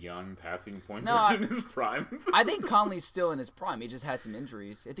Conley a young passing point No, guard in his prime? I think Conley's still in his prime. He just had some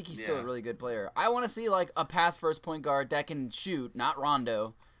injuries. I think he's still a really good player. I want to see like a pass first point guard that can shoot, not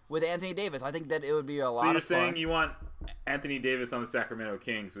Rondo, with Anthony Davis. I think that it would be a lot of fun. So you're saying you want Anthony Davis on the Sacramento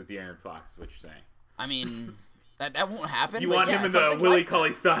Kings with De'Aaron Fox? Is what you're saying? I mean, that won't happen. You but want yeah, him in the something Willie like that.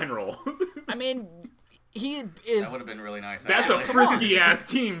 Cauley-Stein role? I mean, he is. That would have been really nice. That's a actually. frisky ass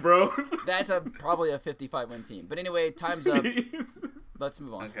team, bro. That's probably a 55-win team. But anyway, time's up. Let's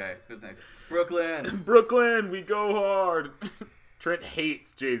move on. Okay, who's next? Brooklyn. Brooklyn, we go hard. Trent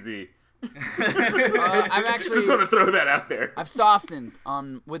hates Jay-Z. I've actually just want to throw that out there. I've softened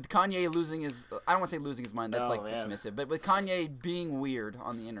on with Kanye losing his. I don't want to say losing his mind. That's Oh, like man. dismissive. But with Kanye being weird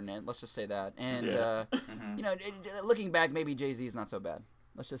on the internet, let's just say that. And Yeah. you know, looking back, maybe Jay-Z is not so bad.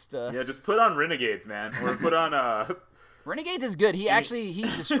 Let's just. Yeah, just put on Renegades, man, or put on Renegades is good. He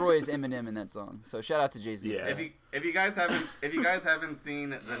destroys Eminem in that song. So shout out to Jay-Z. Yeah. For that. If you guys haven't seen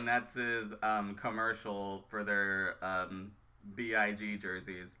the Nets' commercial for their BIG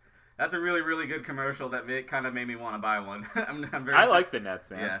jerseys, that's a really, really good commercial that kind of made me want to buy one. I like the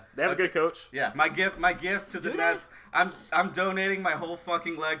Nets, man. Yeah. They have a good coach. Yeah, my gift to the Do they? Nets. I'm donating my whole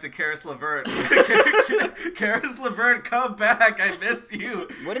fucking leg to Karis LeVert. Karis LeVert, come back! I miss you.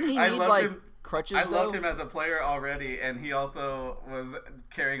 Wouldn't he I need loved like him. crutches I though? loved him as a player already, and he also was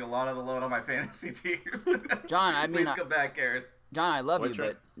carrying a lot of the load on my fantasy team. John, I mean, please come back, Karis. John, I love What, you,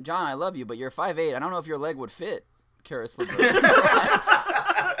 Trent? but John, I love you, but you're 5'8". I don't know if your leg would fit Karis LeVert.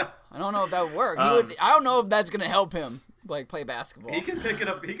 I don't know if that would work. I don't know if that's gonna help him like play basketball. He can pick it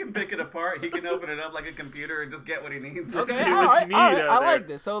up. He can pick it apart. He can open it up like a computer and just get what he needs. Okay, do all what right, you need all right. out I there. like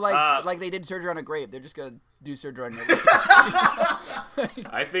this. So like they did surgery on a grape, they're just gonna do surgery on your leg.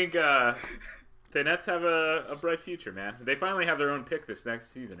 I think the Nets have a bright future, man. They finally have their own pick this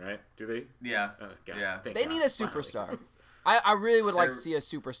next season, right? Do they? Yeah. Oh, God. Yeah. Thank They God, need a finally. superstar. I really would like to see a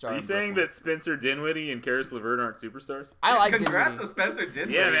superstar. Are you in saying Brooklyn. that Spencer Dinwiddie and Karis LeVert aren't superstars? I like Congrats Dinwiddie. to Spencer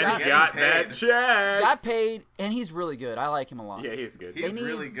Dinwiddie. Yeah, man, Shot- he got Getting that paid. check. Got paid, and he's really good. I like him a lot. Yeah, he's good. He's need-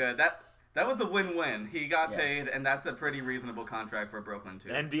 really good. That was a win-win. He got Yeah. paid, and that's a pretty reasonable contract for Brooklyn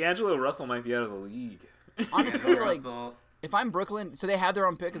too. And D'Angelo Russell might be out of the league. Honestly, D'Angelo like Russell. if I'm Brooklyn, so they have their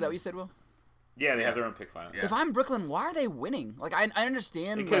own pick. Is that what you said, Will? Yeah, they have their own pick finally. Yeah. If I'm Brooklyn, why are they winning? Like I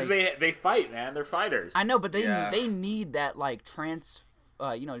understand Because like, they fight, man. They're fighters. I know, but they Yeah. need that like transformative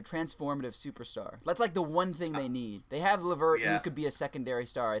superstar. That's like the one thing they need. They have LeVert, Yeah. who could be a secondary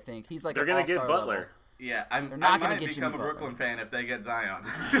star. I think he's like They're an gonna get all-star Butler. level. Yeah, They're not I gonna might get become Jimmy a Brooklyn fan if they get Zion.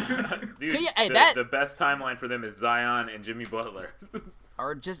 Dude, Can you- hey, the best timeline for them is Zion and Jimmy Butler.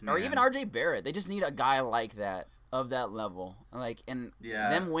 or Man. even RJ Barrett. They just need a guy like that of that level. Like and Yeah.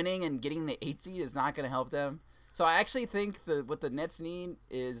 them winning and getting the 8 seed is not going to help them. So I actually think what the Nets need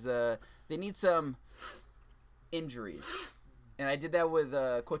is they need some injuries. And I did that with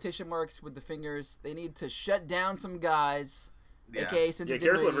quotation marks with the fingers. They need to shut down some guys, Yeah. aka Spencer Yeah,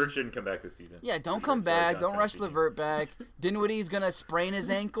 Karis Dinwiddie. LeVert shouldn't come back this season. Yeah, don't For come sure. Sorry, back. John Don't rush Stockton. LeVert back. Dinwiddie's gonna sprain his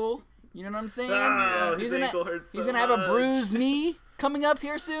ankle. You know what I'm saying? Oh, he's his gonna ankle hurts he's so gonna have a much. bruised knee coming up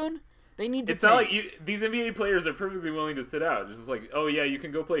here soon. They need to It's not tank. like these NBA players are perfectly willing to sit out. It's just like, oh yeah, you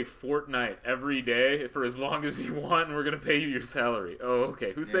can go play Fortnite every day for as long as you want, and we're gonna pay you your salary. Oh,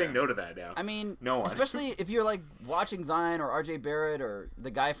 okay. Who's saying no to that now? I mean, No one. especially if you're like watching Zion or RJ Barrett or the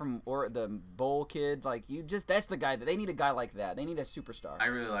guy from or the Bowl kid, like that's the guy that they need a guy like that. They need a superstar. I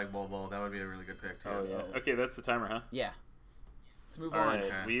really like Bol Bol. That would be a really good pick too. Oh yeah. Okay, that's the timer, huh? Yeah. Let's move All on. right.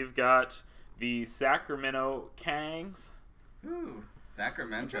 Okay. We've got the Sacramento Kings. Ooh,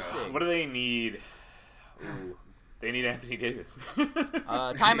 Sacramento. Interesting. What do they need? Ooh, they need Anthony Davis.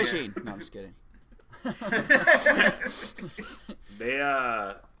 Time machine. No, I'm just kidding. They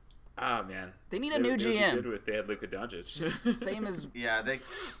man. They need a new GM. Good if they had Luka Doncic. Same as Yeah, they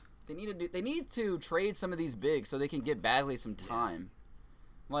need to trade some of these bigs so they can get Bagley some time.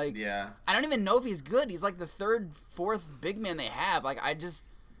 Like yeah. I don't even know if he's good. He's like the third, fourth big man they have. Like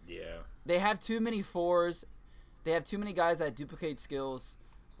Yeah. they have too many fours. They have too many guys that duplicate skills.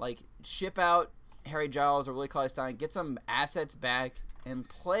 Like ship out Harry Giles or Willie Cauley-Stein, get some assets back, and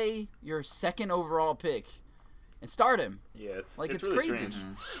play your second overall pick, and start him. Yeah, it's Like, it's it's really crazy.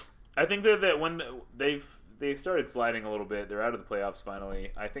 strange. I think that when they they've started sliding a little bit. They're out of the playoffs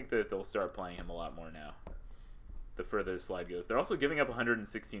finally. I think that they'll start playing him a lot more now. The further the slide goes, they're also giving up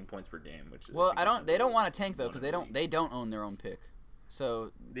 116 points per game, which is Well, they don't want to tank though because they don't own their own pick.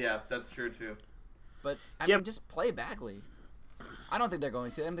 So Yeah, that's true too. But I mean, just play Bagley. I don't think they're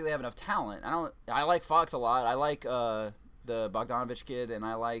going to. I don't think they have enough talent. I like Fox a lot. I like the Bogdanovich kid, and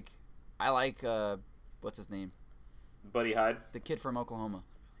I like what's his name? Buddy Hyde. The kid from Oklahoma.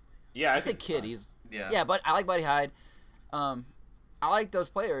 Yeah, I say kid. He's yeah. But I like Buddy Hyde. I like those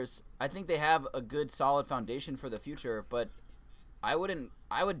players. I think they have a good, solid foundation for the future. But I would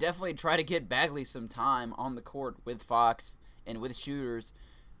definitely try to get Bagley some time on the court with Fox and with shooters,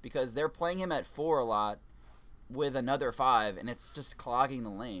 because they're playing him at 4 a lot with another 5, and it's just clogging the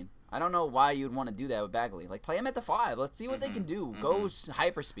lane. I don't know why you'd want to do that with Bagley. Like, play him at the 5. Let's see what they can do. Go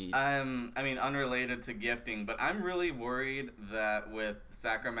hyperspeed. I mean, unrelated to gifting, but I'm really worried that with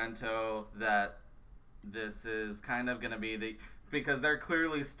Sacramento that this is kind of going to be because they're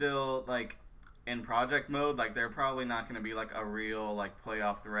clearly still, like, in project mode. Like, they're probably not going to be, like, a real, like,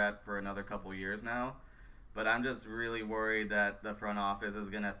 playoff threat for another couple years now. But I'm just really worried that the front office is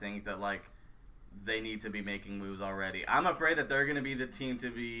going to think that, like, they need to be making moves already. I'm afraid that they're going to be the team to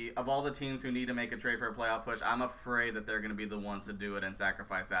be, of all the teams who need to make a trade for a playoff push, I'm afraid that they're going to be the ones to do it and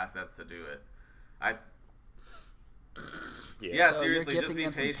sacrifice assets to do it. Yeah, So seriously, you're just gifting be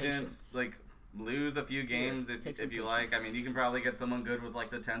them some patient. patience. Like, lose a few games take some if you patience. like. I mean, you can probably get someone good with, like,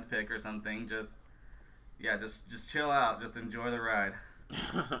 the 10th pick or something. Just chill out. Just enjoy the ride.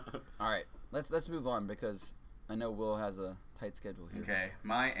 All right, let's move on because I know Will has a tight schedule here. Okay,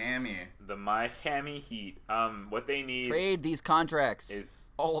 Miami. The Miami Heat. What they need Trade these contracts. is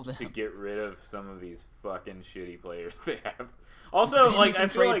all of them. to get rid of some of these fucking shitty players they have. Also, They like, need some I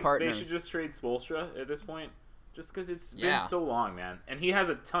feel trade like partners. they should just trade Spoelstra at this point, just because it's Yeah. been so long, man. And he has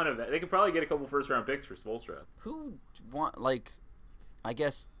a ton of that. They could probably get a couple first-round picks for Spoelstra. Who want, like, I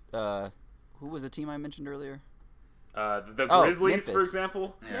guess, who was the team I mentioned earlier? The Oh, Grizzlies, for Memphis.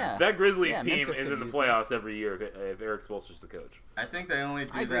 example. Yeah. That Grizzlies Yeah, team Memphis is could in the use them. playoffs every year if Eric Spoelstra's the coach. I think they only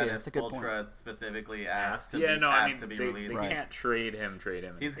do I agree, that that's if a good point. Ultra specifically asked to Yeah, be, no, I asked mean, to be they released. Right. can't trade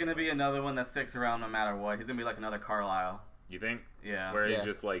him. He's going to be another one that sticks around no matter what. He's going to be like another Carlisle. You think? Yeah. Where Yeah. he's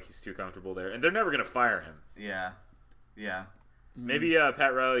just like, he's too comfortable there. And they're never going to fire him. Yeah. Yeah. Maybe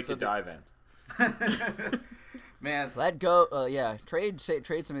Pat Riley So could the- die then. Man, Let go. Trade some of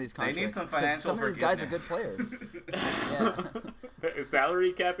these they contracts. need some 'cause financial some of these guys are good forgiveness. players. Yeah.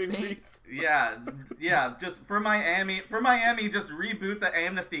 Salary cap increase? yeah. Just for Miami, just reboot the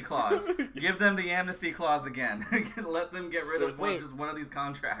amnesty clause. Give them the amnesty clause again. Let them get rid So- of wait. just one of these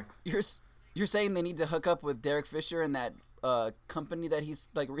contracts. You're saying they need to hook up with Derek Fisher and that company that he's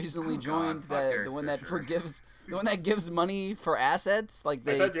like recently Oh, God, joined, fuck that Derek the one that Fisher. the one that gives money for assets. Like I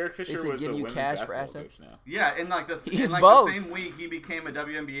they, thought Derek Fisher they say was give a you women's cash for basketball assets. coach now. Yeah, in like He's the both. same week he became a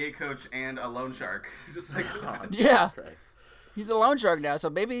WNBA coach and a loan shark. Just like Oh, Yeah. Jesus Christ. He's a loan shark now, so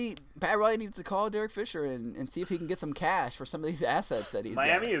maybe Pat Riley needs to call Derek Fisher and see if he can get some cash for some of these assets that he's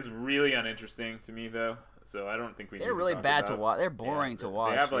Miami got. is really uninteresting to me, though, so I don't think we need They're to really talk bad to about- watch. They're boring Yeah, to they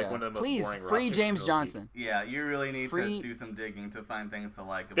watch. have, like, yeah. one of the most Please boring free rosters James in the league. Johnson. Yeah, you really need Free- to do some digging to find things to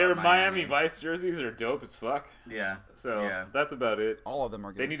like about Their Miami. Miami Vice jerseys are dope as fuck, Yeah. so yeah. that's about it. All of them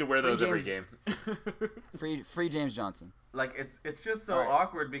are good. They need to wear Free those every James- game. Free James Johnson. Like it's just so All right.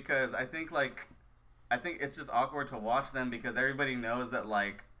 awkward because I think it's just awkward to watch them because everybody knows that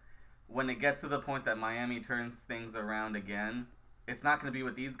like when it gets to the point that Miami turns things around again, it's not going to be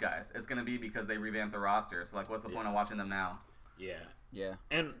with these guys. It's going to be because they revamped the roster. So like, what's the point of watching them now? Yeah. Yeah.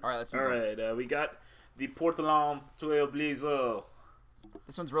 And All right, let's all move on. right, we got the Portland Trail Blazers.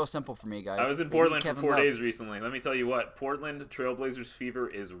 This one's real simple for me, guys. I was in They need Portland for Kevin 4 Love. days recently. Let me tell you what, Portland Trailblazers fever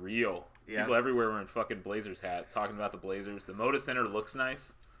is real. Yeah. People everywhere wearing fucking Blazers hat, talking about the Blazers. The Moda Center looks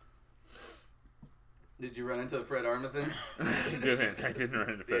nice. Did you run into Fred Armisen? I didn't run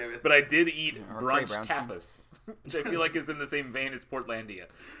into Damn Fred. it. But I did eat Or brunch Clay Brownstein. tapas, which I feel like is in the same vein as Portlandia.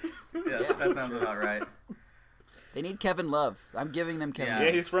 Yeah, that sounds about right. They need Kevin Love. I'm giving them Kevin Yeah. Love.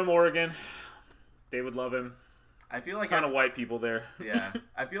 Yeah, he's from Oregon. They would love him. I feel like Ton of white people there. yeah,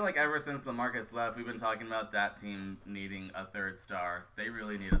 I feel like ever since LaMarcus left, we've been talking about that team needing a third star. They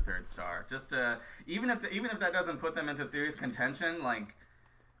really need a third star. Just to even if that doesn't put them into serious contention, like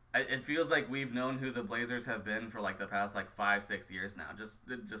it feels like we've known who the Blazers have been for like the past like 5-6 years now. Just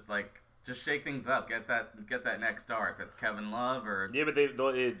shake things up. Get that next star. If it's Kevin Love or Yeah, but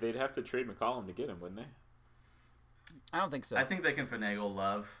they'd have to trade McCollum to get him, wouldn't they? I don't think so. I think they can finagle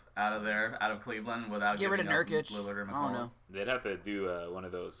Love out of Cleveland without Get rid of giving up Nurkic. Lillard or I don't McCollum. know. They'd have to do one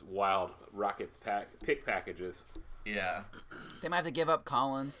of those wild Rockets pick packages. Yeah. They might have to give up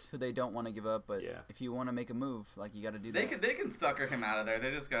Collins, who they don't want to give up, but Yeah. if you want to make a move, like you got to do They that. can sucker him out of there.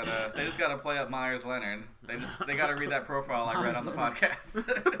 They just gotta play up Myers Leonard. They gotta read that profile I read on the podcast.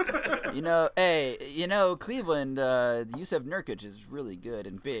 Cleveland, Yusef Nurkic is really good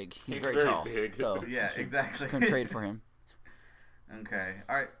and big. He's very very tall. big. So Yeah, should- exactly. Couldn't trade for him. Okay.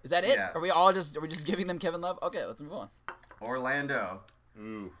 All right. Is that it? Yeah. Are we just giving them Kevin Love? Okay, let's move on. Orlando.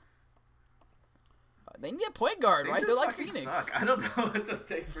 Ooh. They need a point guard, They right? just They're like fucking Phoenix. suck. I don't know what to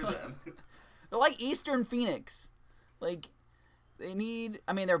say for them. They're like Eastern Phoenix. Like, they need...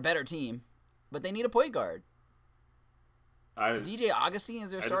 I mean, they're a better team, but they need a point guard. I DJ Augustine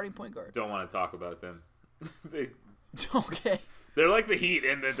is their I starting just point guard. don't want to talk about them. Okay. They're like the Heat,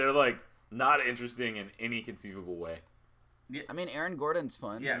 and they're like not interesting in any conceivable way. I mean, Aaron Gordon's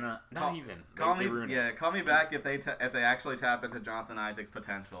fun. Yeah. Not even. Call They me. ruin it. Yeah. Call me back if they actually tap into Jonathan Isaac's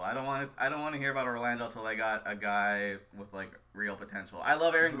potential. I don't want to hear about Orlando till they got a guy with like real potential. I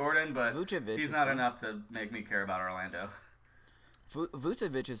love Aaron Gordon, but Vucevic he's is not fun. enough to make me care about Orlando.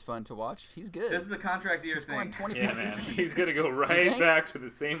 Vucevic is fun to watch. He's good. This is a contract year He's scoring thing. 20 Yeah, points. man. He's gonna go right think? back to the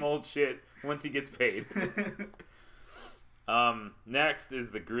same old shit once he gets paid. Next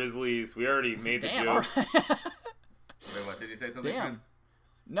is the Grizzlies. We already made the Damn. joke. All right. Wait, what? Did you say something? Damn.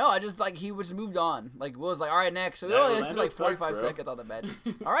 No, I just like he was moved on. Like Will was like, all right, next. So Yeah, it's been like Orlando 45 sucks, bro. seconds on the bench.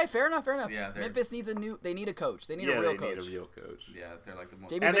 All right, fair enough. Yeah, they're- Memphis needs they need a coach. They need Yeah, a real they coach. need a real coach. Yeah, they're like the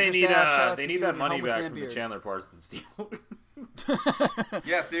most. JB And they need Bickerstaff, shout out they to need you that and money Homeless back Man from the Beard. Chandler Parsons deal.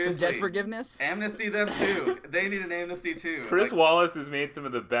 Yeah, seriously. Some debt forgiveness. Amnesty them too. They need an amnesty too. Chris Like- Wallace has made some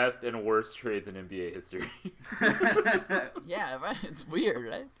of the best and worst trades in NBA history. Yeah, right. It's weird,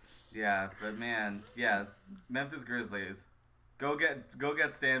 right? Yeah, but man, yeah, Memphis Grizzlies. Go get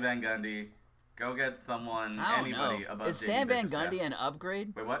Stan Van Gundy. Go get someone, I don't anybody know. above Is JB Stan Van Bickerstaff. Gundy an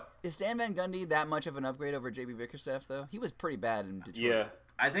upgrade? Wait, what? Is Stan Van Gundy that much of an upgrade over JB Bickerstaff though? He was pretty bad in Detroit. Yeah.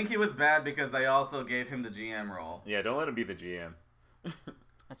 I think he was bad because they also gave him the GM role. Yeah, don't let him be the GM.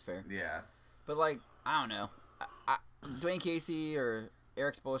 That's fair. Yeah. But like, I don't know. Dwayne Casey or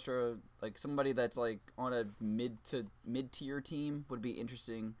Eric Spoelstra, like somebody that's like on a mid-tier team would be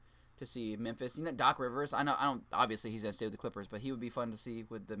interesting to see. Memphis, Doc Rivers. I don't. Obviously, he's gonna stay with the Clippers, but he would be fun to see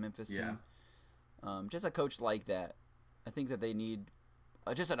with the Memphis Yeah. team. Just a coach like that. I think that they need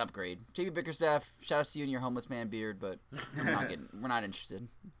just an upgrade. JB Bickerstaff, shout out to you and your homeless man beard, but we're not interested.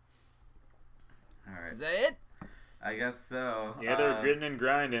 All right. Is that it? I guess so. Yeah, they're gritting and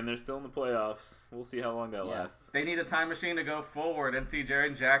grinding. They're still in the playoffs. We'll see how long that Yeah. lasts. They need a time machine to go forward and see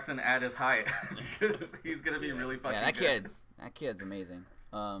Jaren Jackson at his height. 'Cause he's gonna be really fucking Yeah, that good. that kid's amazing.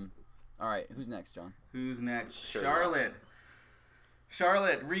 All right, who's next, John? Who's next? Sure. Charlotte.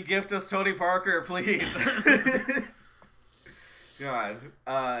 Charlotte, regift us Tony Parker, please.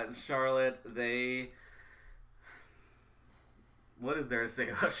 God. Charlotte, they... What is there to say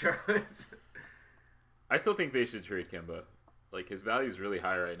about Charlotte? I still think they should trade Kemba. Like, his value is really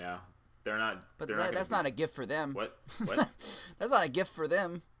high right now. They're not. But they're that's not a gift for them. What? What? That's not a gift for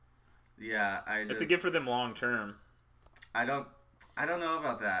them. Yeah, It's a gift for them long term. I don't know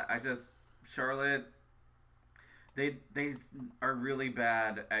about that. Charlotte, they are really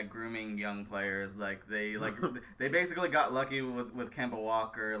bad at grooming young players. Like they basically got lucky with Kemba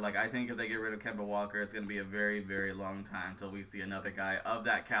Walker. Like I think if they get rid of Kemba Walker, it's gonna be a very, very long time till we see another guy of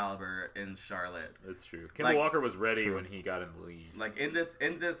that caliber in Charlotte. That's true. Kemba Like- Walker was ready True. when he got in the league. Like in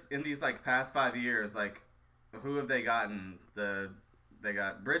these like past 5 years, like who have they gotten? They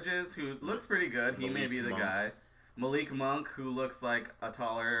got Bridges, who looks pretty good. He may Malik be the Monk. guy. Malik Monk, who looks like a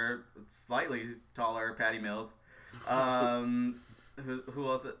slightly taller Patty Mills. Who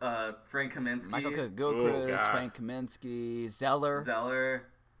else? Frank Kaminsky, Michael Oh, Gilchrist, God. Frank Kaminsky, Zeller. Zeller.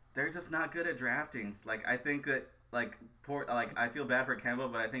 They're just not good at drafting. Like I think that I feel bad for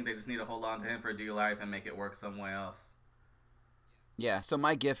Kemba, but I think they just need to hold on to him for dear life and make it work somewhere else. Yeah. So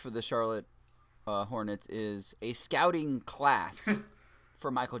my gift for the Charlotte Hornets is a scouting class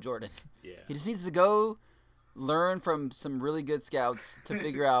for Michael Jordan. Yeah. He just needs to go learn from some really good scouts to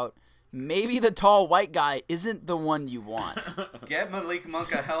figure out maybe the tall white guy isn't the one you want. Get Malik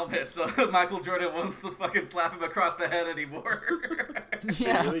Monk a helmet so Michael Jordan won't fucking slap him across the head anymore. They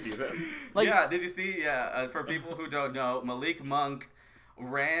Yeah. really do that. Like- yeah, did you see? Yeah, for people who don't know, Malik Monk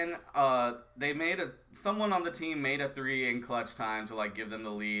ran. Someone on the team made a three in clutch time to like give them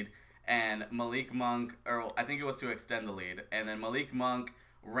the lead, and Malik Monk, or I think it was to extend the lead, and then Malik Monk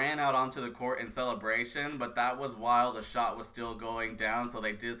ran out onto the court in celebration, but that was while the shot was still going down, so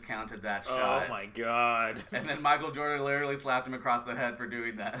they discounted that shot. Oh my god. And then Michael Jordan literally slapped him across the head for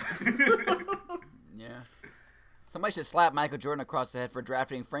doing that. Yeah. Somebody should slap Michael Jordan across the head for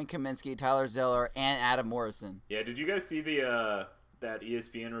drafting Frank Kaminsky, Tyler Zeller, and Adam Morrison. Yeah, did you guys see the that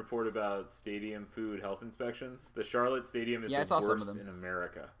ESPN report about stadium food health inspections? The Charlotte Stadium is I the saw some of worst them. in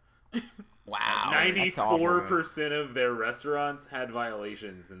America. Wow. that's awful. 94% of their restaurants had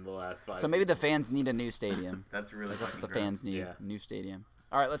violations in the last 5 So maybe the seasons. fans need a new stadium. That's really That's what the fucking fans need. Yeah. A new stadium.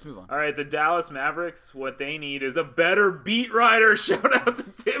 All right, let's move on. All right, the Dallas Mavericks, what they need is a better beat writer. Shout out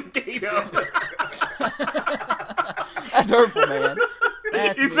to Tim Cato. That's hurtful, man.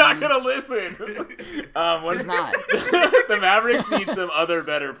 That's He's mean. not going to listen. He's not. The Mavericks need some other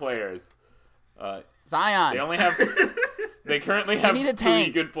better players. Zion. They only have. They currently have need a 3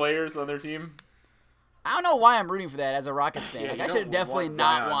 tank. good players on their team. I don't know why I'm rooting for that as a Rockets fan. Yeah, Like, you I don't should definitely want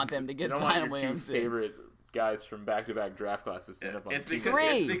not Zion. want them to You get don't want Zion your two Williamson. favorite guys from back-to-back draft classes to end up on It's the team. because,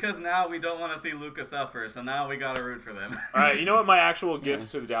 Three. it's because now we don't want to see Luka suffer, so now we gotta root for them. All right, you know what my actual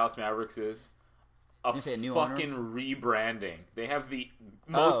gift to the Dallas Mavericks is? You say a new owner? fucking rebranding. They have the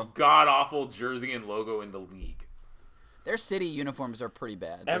most god-awful jersey and logo in the league. Their city uniforms are pretty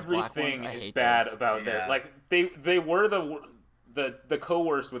bad. Those black Everything ones, I is hate bad those. about Yeah. that. Like they were the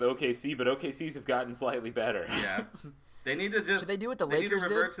co-worst with OKC, but OKCs have gotten slightly better. Yeah. They need to just. Should they do what the they need to Lakers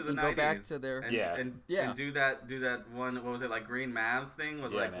revert did to the and 90s go back to their? and, Yeah. and Yeah. do that one. What was it, like Green Mavs thing?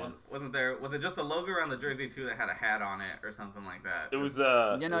 Was Yeah, like man. wasn't there? Was it just the logo around the jersey too that had a hat on it or something like that? It was it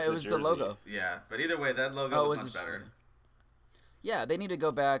was the jersey. logo. Yeah, but either way, that logo Oh, it was was much better. Yeah, they need to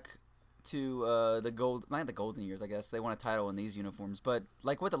go back to not the golden years, I guess. They won a title in these uniforms, but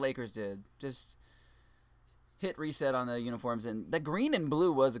like what the Lakers did, just hit reset on the uniforms, and the green and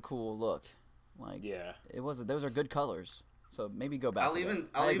blue was a cool look. Like, Yeah. it was. Those are good colors. So maybe go back. I'll to even that.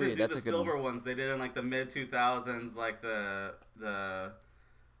 I'll I even agree. do That's the a good silver one. ones they did in like the mid 2000s, like the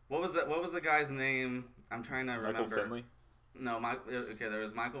what was the guy's name? I'm trying to remember. Michael Finley. No, okay, there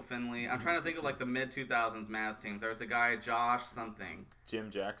was Michael Finley. I'm trying to think of like the mid 2000s Mavs teams. There was a guy, Josh something. Jim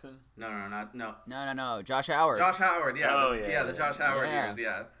Jackson. No. No. Josh Howard. Josh Howard, yeah. Oh, the yeah. Josh Howard Yeah. years,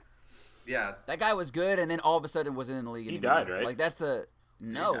 yeah. Yeah. That guy was good, and then all of a sudden wasn't in the league He anymore. died, right? Like that's the.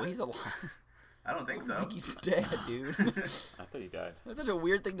 No, died. he's alive. I don't think I so. think he's dead, dude. I thought he died. That's such a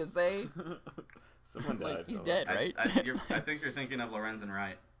weird thing to say. Someone died. Like, he's Oh, dead, right? I think you're thinking of Lorenzen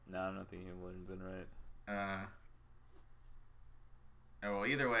Wright. No, I'm not thinking of Lindsay right. Well,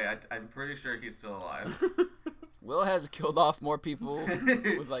 either way, I'm pretty sure he's still alive. Will has killed off more people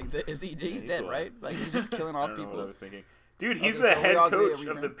with like the he's he's dead, alive. right? Like he's just killing I off don't know what I people. was thinking. Dude, he's Okay, the so we head all agree coach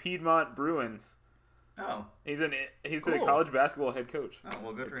a of the rebrand? Piedmont Bruins. Oh. He's Cool. a college basketball head coach. Oh,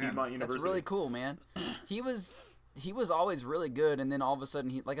 well, good at for him. Piedmont University. That's really cool, man. He was always really good, and then all of a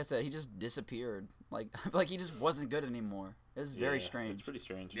sudden, like I said, he just disappeared. Like he just wasn't good anymore. It was very Yeah, strange. It's pretty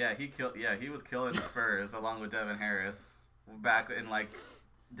strange. Yeah, he was killing the Spurs along with Devin Harris back in like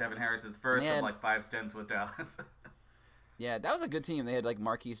Devin Harris's first Man. of like 5 stints with Dallas. Yeah, that was a good team. They had like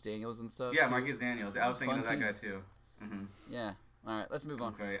Marquise Daniels and stuff. Yeah, too. Marquise Daniels. I was It's a thinking of fun that team. guy too. Hmm. Yeah. All right, let's move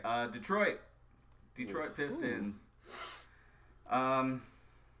on. Okay. Detroit Pistons. What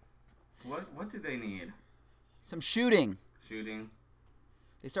do they need? Some shooting. Shooting.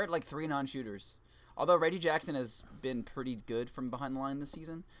 They started like 3 non-shooters. Although Reggie Jackson has been pretty good from behind the line this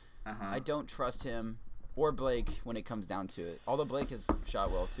season, Uh-huh. I don't trust him or Blake when it comes down to it. Although Blake has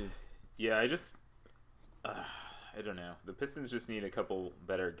shot well too. Yeah, I don't know. The Pistons just need a couple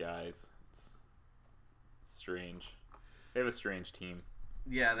better guys. It's strange. They have a strange team.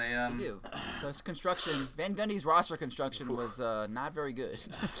 Yeah, they They do. This construction, Van Gundy's roster construction was not very good.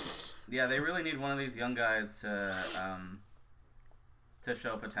 Yeah, they really need one of these young guys to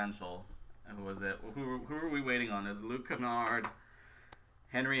show potential. Who was it? Who are we waiting on? Is Luke Kennard,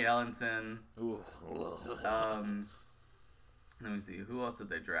 Henry Ellenson? Ooh. Let me see. Who else did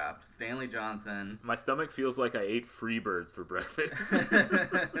they draft? Stanley Johnson. My stomach feels like I ate Freebirds for breakfast.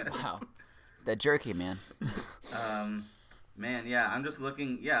 Wow. That jerky, man. Man, yeah, I'm just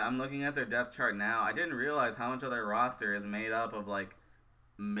looking. Yeah, I'm looking at their depth chart now. I didn't realize how much of their roster is made up of like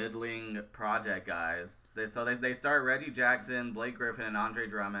middling project guys. They start Reggie Jackson, Blake Griffin, and Andre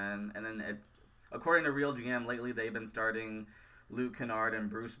Drummond, and then according to Real GM, lately they've been starting Luke Kennard and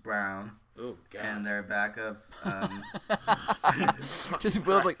Bruce Brown, Oh God. and their backups. Just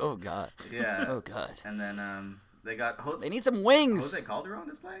feels like, oh god. Yeah. Oh god. And then they got They need some wings. Jose Calderon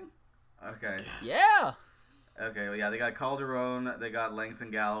is playing. Okay. Yeah. Okay, well, yeah, they got Calderon, they got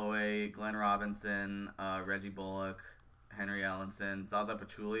Langston Galloway, Glenn Robinson, Reggie Bullock, Henry Ellenson, Zaza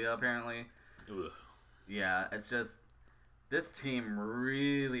Pachulia, apparently. Ugh. Yeah, it's just, this team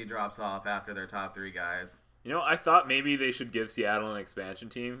really drops off after their top 3 guys. You know, I thought maybe they should give Seattle an expansion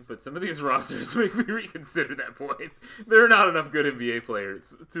team, but some of these rosters make me reconsider that point. There are not enough good NBA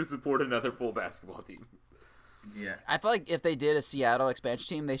players to support another full basketball team. Yeah. I feel like if they did a Seattle expansion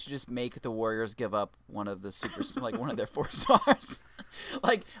team, they should just make the Warriors give up one of the like one of their 4 stars.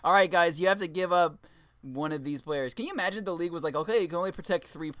 Like, all right, guys, you have to give up one of these players. Can you imagine the league was like, okay, you can only protect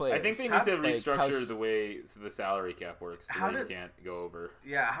 3 players? I think they need to Like, restructure the way the salary cap works, so you can't go over.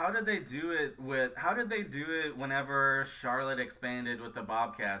 Yeah, how did they do it whenever Charlotte expanded with the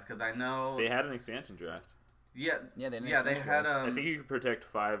Bobcats? Because I know They had an expansion draft. they expansion had draft. I think you could protect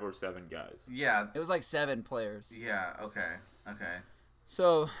 5 or 7 guys. It was like 7 players. Yeah, okay.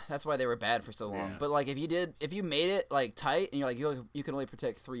 So that's why they were bad for so long. Yeah. But like, if you made it like tight, and you're like you can only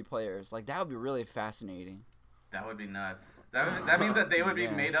protect 3 players, like that would be really fascinating. That would be nuts. That means that they would be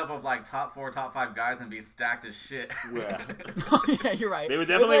Yeah. made up of like top 4, top 5 guys and be stacked as shit. Yeah. Yeah, you're right. They would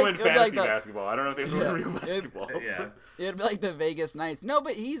definitely win It would be fantasy like basketball. I don't know if they would win real basketball. Yeah. It'd be like the Vegas Knights. No,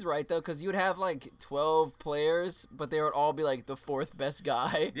 but he's right though, because you would have like 12 players, but they would all be like the 4th best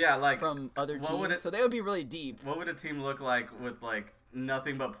guy. Yeah, like from other what would teams, so they would be really deep. What would a team look like with like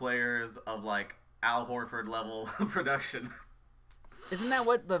nothing but players of like Al Horford level production? Isn't that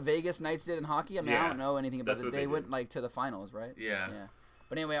what the Vegas Knights did in hockey? I mean, I Yeah, don't know anything about that's it. what They they went did. like to the finals, right? Yeah.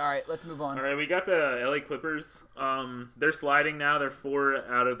 But anyway, all right, let's move on. All right, we got the LA Clippers. They're sliding now. They're 4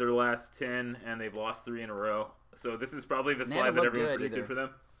 out of their last 10, and they've lost 3 in a row. So this is probably the They slide haven't that looked everyone good predicted either. for them.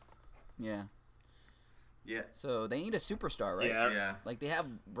 Yeah. Yeah. So they need a superstar, right? Yeah. Like they have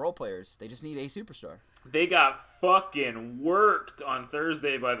role players. They just need a superstar. They got fucking worked on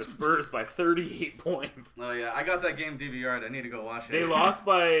Thursday by the Spurs by 38 points. Oh yeah, I got that game DVR'd. I need to go watch it. They lost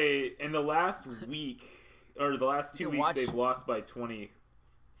by, in the last week, or the last 2 You can weeks, watch- they've lost by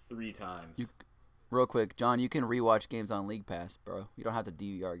 23 times. Real quick, John, you can rewatch games on League Pass, bro. You don't have to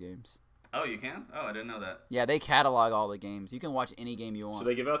DVR games. Oh, you can? Oh, I didn't know that. Yeah, they catalog all the games. You can watch any game you want. Should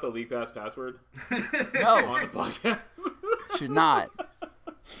they give out the League Pass password No, on the podcast? should not.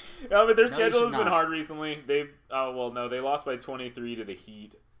 No, but their you schedule should has been not. hard recently. They lost by 23 to the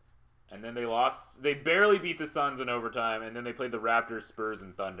Heat. And then they barely beat the Suns in overtime, and then they played the Raptors, Spurs,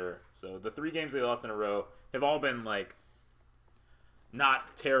 and Thunder. So the 3 games they lost in a row have all been, like,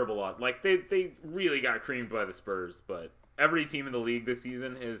 not terrible. Like, they really got creamed by the Spurs, but every team in the league this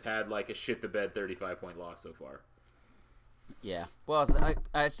season has had, like, a shit-the-bed 35-point loss so far. Yeah. Well,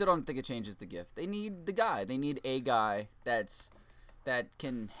 I still don't think it changes the gift. They need the guy. They need a guy that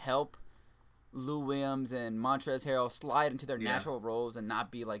can help Lou Williams and Montrezl Harrell slide into their Yeah. natural roles and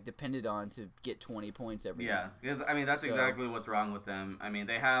not be like depended on to get 20 points every Yeah, game. because I mean that's So- exactly what's wrong with them. I mean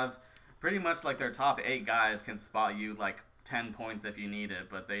they have pretty much like their top 8 guys can spot you like 10 points if you need it,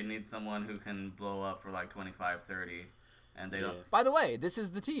 but they need someone who can blow up for like 25, 30, and they don't. By the way, this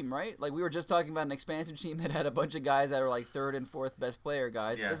is the team, right? Like we were just talking about an expansion team that had a bunch of guys that were like 3rd and 4th best player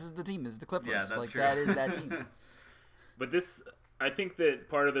guys. Yeah. This is the team. This is the Clippers. Yeah, that's like true. that is that team. But I think that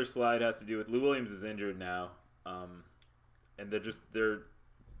part of their slide has to do with Lou Williams is injured now, and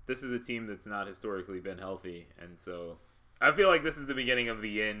this is a team that's not historically been healthy, and so I feel like this is the beginning of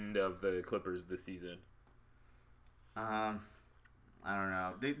the end of the Clippers this season. I don't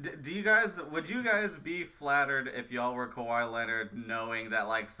know. Would you guys be flattered if y'all were Kawhi Leonard knowing that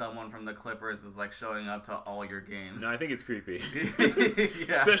like someone from the Clippers is like showing up to all your games? No, I think it's creepy,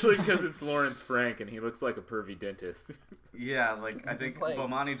 Yeah. especially because it's Lawrence Frank and he looks like a pervy dentist. Yeah, like I think Just like,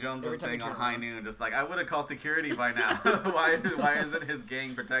 Bomani Jones every was time you saying on turn High around. Noon, just like I would have called security by now. why isn't his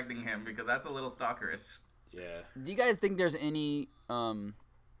gang protecting him? Because that's a little stalkerish. Yeah. Do you guys think there's any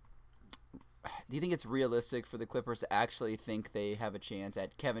do you think it's realistic for the Clippers to actually think they have a chance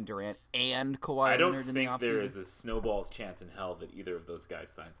at Kevin Durant and Kawhi I don't Leonard in the think there offseason? is a snowball's chance in hell that either of those guys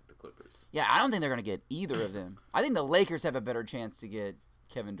signs with the Clippers. Yeah, I don't think they're going to get either of them. I think the Lakers have a better chance to get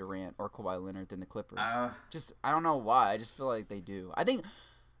Kevin Durant or Kawhi Leonard than the Clippers. I don't know why. I just feel like they do. I think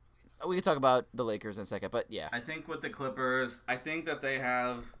we can talk about the Lakers in a second, but yeah. I think with the Clippers, I think they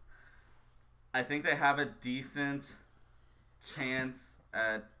have a decent chance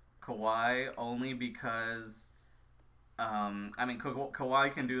at Kawhi only because I mean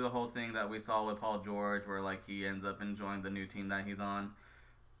Kawhi can do the whole thing that we saw with Paul George where like he ends up enjoying the new team that he's on.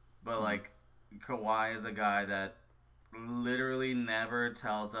 But like Kawhi is a guy that literally never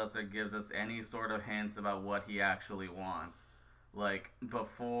tells us or gives us any sort of hints about what he actually wants. Like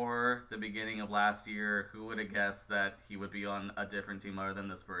before the beginning of last year, who would have guessed that he would be on a different team other than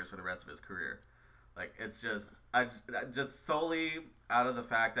the Spurs for the rest of his career? Like it's just solely out of the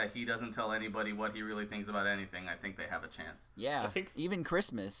fact that he doesn't tell anybody what he really thinks about anything. I think they have a chance. Yeah, I think- even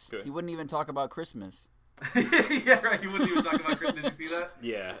Christmas. Good. He wouldn't even talk about Christmas. Yeah, right. He wouldn't even talk about Chris. Did you see that?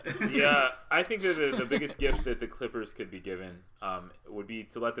 Yeah. I think that the biggest gift that the Clippers could be given would be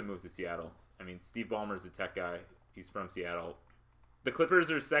to let them move to Seattle. I mean, Steve Ballmer's a tech guy. He's from Seattle. The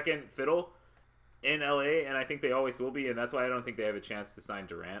Clippers are second fiddle. in LA, and I think they always will be, and that's why I don't think they have a chance to sign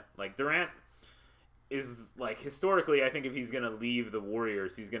Durant. Like, Durant is, like, historically, I think if he's going to leave the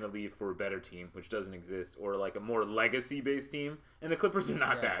Warriors, he's going to leave for a better team, which doesn't exist, or, like, a more legacy-based team, and the Clippers are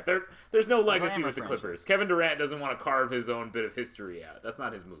not that. There's no legacy with the Clippers. Kevin Durant doesn't want to carve his own bit of history out. That's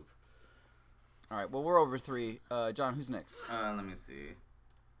not his move. All right, well, we're over 3. John, who's next? Let me see.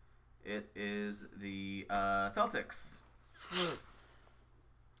 It is the Celtics.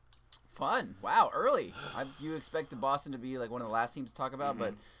 Fun. Wow, early. You expected Boston to be like one of the last teams to talk about,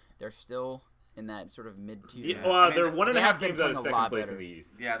 but they're still in that sort of mid-tier. Yeah, well, they're 1.5 games out of second place in the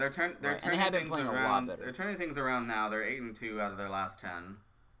East. Yeah, they're turning things around. They're turning things around now. They're 8-2 out of their last 10.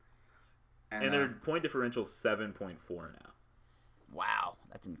 And their point differential 7.4 now. Wow,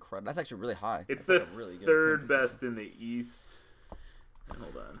 that's incredible. That's actually really high. It's that's the really good third best in the East.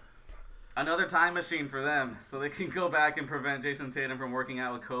 Hold on. Another time machine for them, so they can go back and prevent Jason Tatum from working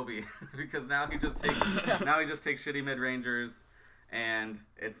out with Kobe, because now he just takes shitty mid rangers, and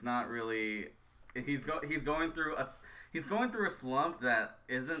it's not really. He's going through a slump that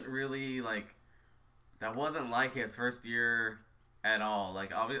isn't really like, that wasn't like his first year at all.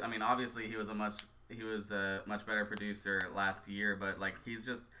 Like obviously he was a much better producer last year, but like he's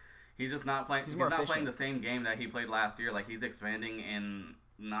just not playing. He's not playing the same game that he played last year. Like he's expanding in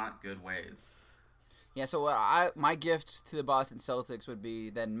not good ways. Yeah, so my gift to the Boston Celtics would be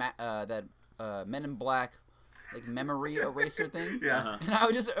that Men in Black, like memory eraser thing. Yeah. And I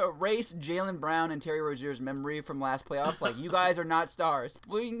would just erase Jaylen Brown and Terry Rozier's memory from last playoffs. Like, you guys are not stars.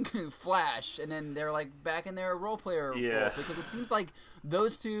 Bling, flash. And then they're like back in their role player roles, because it seems like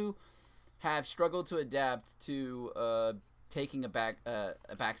those two have struggled to adapt to taking a back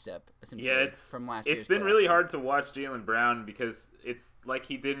step, essentially, from last year. It's been really hard to watch Jaylen Brown, because it's like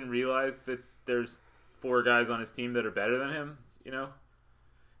he didn't realize that there's 4 guys on his team that are better than him, you know?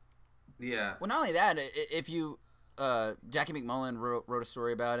 Yeah. Well, not only that, if you Jackie McMullen wrote a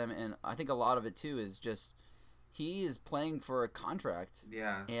story about him, and I think a lot of it too is just he is playing for a contract.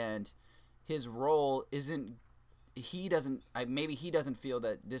 Yeah. And his role isn't. Maybe he doesn't feel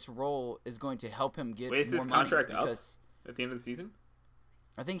that this role is going to help him get more money. Is his contract up at the end of the season?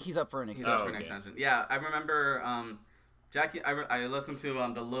 I think he's up for an extension. He's up for an extension. Yeah, I remember Jackie. I listened to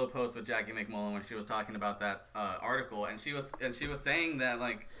the Low Post with Jackie McMullen when she was talking about that article, and she was saying that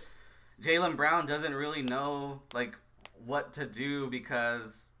like Jaylen Brown doesn't really know like what to do,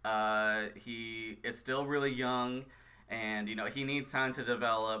 because he is still really young. And, you know, he needs time to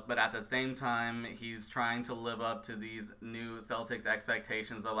develop, but at the same time, he's trying to live up to these new Celtics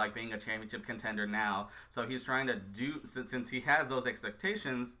expectations of, like, being a championship contender now. So he's trying to do, since he has those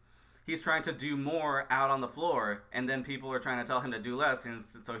expectations, he's trying to do more out on the floor, and then people are trying to tell him to do less, and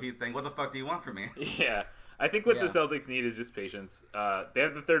so he's saying, what the fuck do you want from me? Yeah. I think what the Celtics need is just patience. They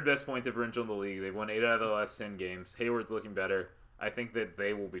have the 3rd best point differential in the league. They've won 8 out of the last 10 games. Hayward's looking better. I think that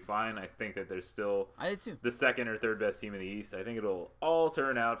they will be fine. I think that they're still the 2nd or 3rd best team in the East. I think it'll all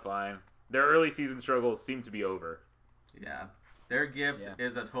turn out fine. Their early season struggles seem to be over. Yeah. Their gift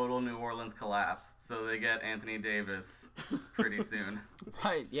is a total New Orleans collapse, so they get Anthony Davis pretty soon.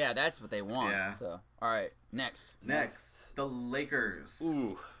 Right, yeah, that's what they want. Yeah. So, all right, next, the Lakers.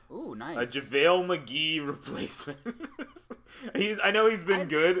 Ooh, nice. A JaVale McGee replacement. I know he's been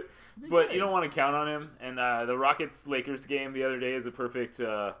good, but you don't want to count on him. And the Rockets-Lakers game the other day is a perfect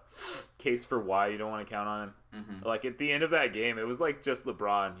case for why you don't want to count on him. Mm-hmm. Like, at the end of that game, it was like just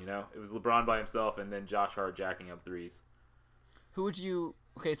LeBron, you know? It was LeBron by himself, and then Josh Hart jacking up threes. Who would you...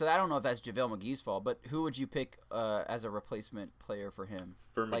 Okay, so I don't know if that's JaVale McGee's fault, but who would you pick as a replacement player for him?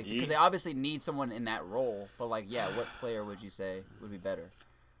 For McGee? Because they obviously need someone in that role, but, like, yeah, what player would you say would be better?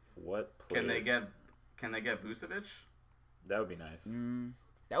 What players? Can they get Vucevic? That would be nice.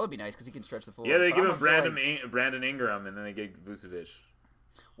 That would be nice because he can stretch the floor. Yeah, they give him Brandon Ingram, and then they get Vucevic.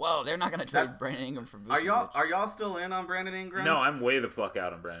 Whoa, they're not gonna trade Brandon Ingram for Vucevic. Are y'all still in on Brandon Ingram? No, I'm way the fuck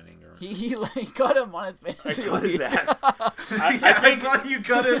out on Brandon Ingram. He like cut him on his fantasy league. I think thought you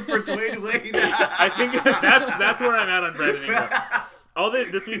cut him for Dwayne Wade. I think that's where I'm at on Brandon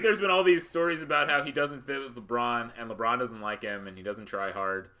Ingram. This week there's been all these stories about how he doesn't fit with LeBron, and LeBron doesn't like him, and he doesn't try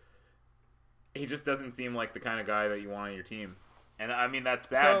hard. He just doesn't seem like the kind of guy that you want on your team. And I mean, that's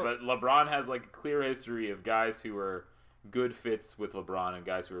sad, but LeBron has like a clear history of guys who are good fits with LeBron and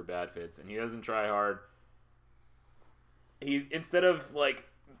guys who are bad fits, and he doesn't try hard. Instead of like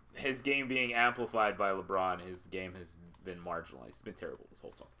his game being amplified by LeBron, his game has been marginalized. It's been terrible this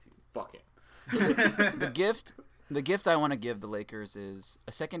whole fucking season. Fuck him. The gift I want to give the Lakers is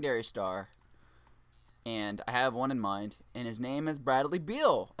a secondary star And I have one in mind, and his name is Bradley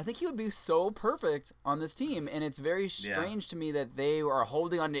Beal. I think he would be so perfect on this team, and it's very strange to me that they are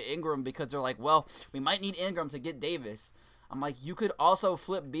holding on to Ingram because they're like, well, we might need Ingram to get Davis. I'm like, you could also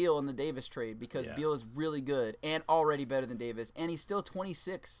flip Beal in the Davis trade because Beal is really good and already better than Davis, and he's still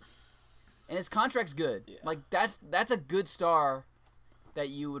 26, and his contract's good. Yeah. Like that's a good star that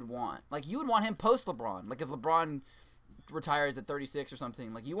you would want. Like you would want him post LeBron. Like if LeBron retires at 36 or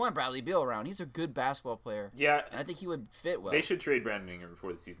something, like you want Bradley Beal around. He's a good basketball player. Yeah, and I think he would fit well. They should trade Brandon Ingram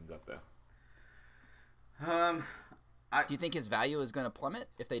before the season's up, though. Do you think his value is going to plummet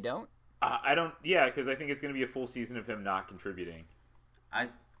if they don't? I don't. Yeah, because I think it's going to be a full season of him not contributing. I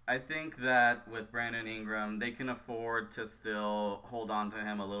think that with Brandon Ingram, they can afford to still hold on to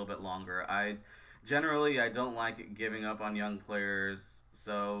him a little bit longer. I don't like giving up on young players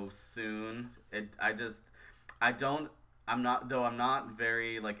so soon. I'm not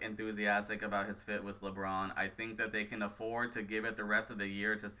very enthusiastic about his fit with LeBron. I think that they can afford to give it the rest of the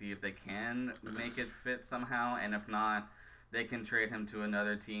year to see if they can make it fit somehow, and if not, they can trade him to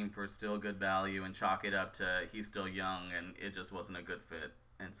another team for still good value and chalk it up to he's still young and it just wasn't a good fit,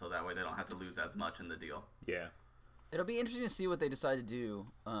 and so that way they don't have to lose as much in the deal. Yeah. It'll be interesting to see what they decide to do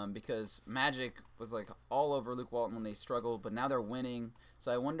because Magic was all over Luke Walton when they struggled, but now they're winning.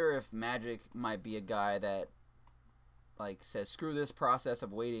 So I wonder if Magic might be a guy that says screw this process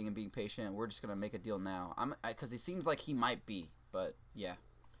of waiting and being patient. We're just gonna make a deal now. Because he seems like he might be, but yeah.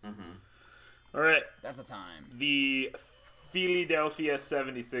 Mm-hmm. All right, that's the time. The Philadelphia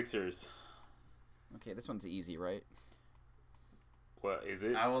 76ers. Okay, this one's easy, right? What is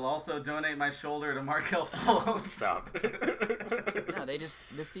it? I will also donate my shoulder to Markelle Fultz. Stop. No,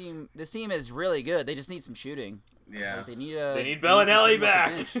 this team is really good. They just need some shooting. Yeah. They need Bellinelli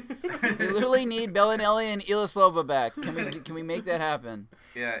back. They literally need Bellinelli and Ilyasova back. Can we make that happen?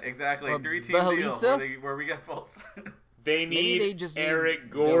 Yeah, exactly. Or 3-team deal where we get Fultz. They need Eric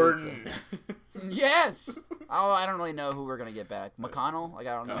Gordon. Yes. Oh, I don't really know who we're gonna get back. McConnell? I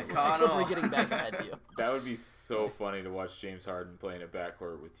don't know. What we're getting back in that deal. That would be so funny to watch James Harden playing a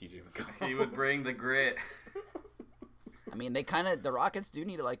backcourt with TJ McConnell. He would bring the grit. I mean, the Rockets do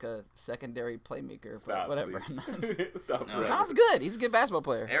need a secondary playmaker, Stop, but whatever. Stop. No. McConnell's good. He's a good basketball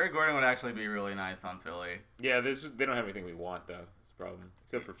player. Eric Gordon would actually be really nice on Philly. Yeah, they don't have anything we want though. That's the problem,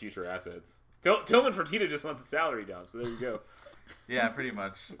 except for future assets. Tillman Fertitta just wants a salary dump, so there you go. Yeah, pretty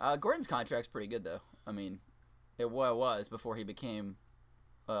much. Gordon's contract's pretty good though. I mean, it was before he became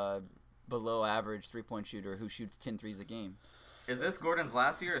below average 3-point shooter who shoots 10 threes a game. Is this Gordon's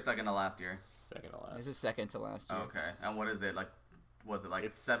last year or second to last year? Second to last. This is second to last year. Okay. And what is it like? Was it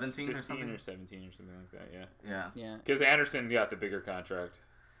it's 17 or 15 something? or 17 or something like that? Yeah. Yeah. Because Anderson got the bigger contract.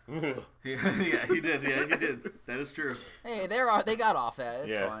 Yeah, he did. Yeah, he did. That is true. Hey, they got off that.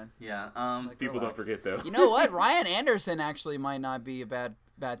 It's fine. Yeah. People relax. don't forget though. You know what? Ryan Anderson actually might not be a bad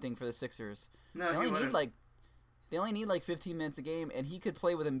thing for the Sixers. No, they only need 15 minutes a game, and he could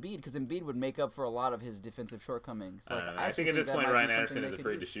play with Embiid because Embiid would make up for a lot of his defensive shortcomings. I think at this point Ryan Anderson is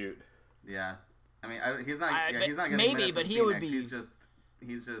afraid to shoot. Yeah, I mean he's not. He's not getting maybe, minutes but in he Phoenix. would be.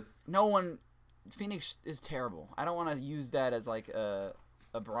 He's just. No one. Phoenix is terrible. I don't want to use that as a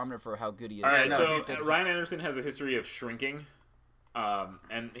barometer for how good he is. All right, so Ryan Anderson has a history of shrinking,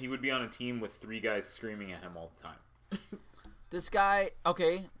 and he would be on a team with 3 guys screaming at him all the time. This guy,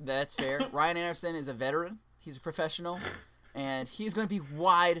 okay, that's fair. Ryan Anderson is a veteran. He's a professional, and he's going to be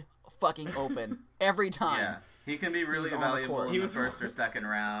wide fucking open every time. Yeah, he can be really valuable in the first or second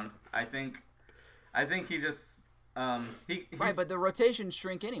round. I think he just right, but the rotations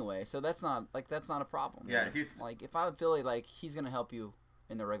shrink anyway, so that's not a problem. Yeah, right? he's if I would feel he's going to help you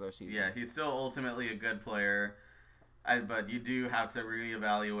in the regular season. Yeah, he's still ultimately a good player, but you do have to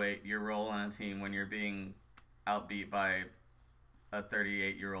reevaluate your role on a team when you're being outbeat by a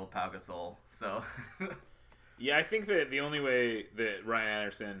 38-year-old Pau Gasol. So. Yeah, I think that the only way that Ryan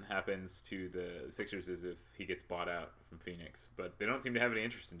Anderson happens to the Sixers is if he gets bought out from Phoenix, but they don't seem to have any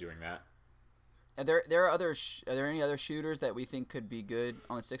interest in doing that. Are there any other shooters that we think could be good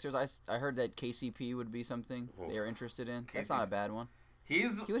on the Sixers? I heard that KCP would be something they are interested in. That's not a bad one. He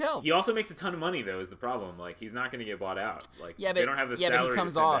would help. He also makes a ton of money though. Is the problem? He's not going to get bought out. They don't have the salary but he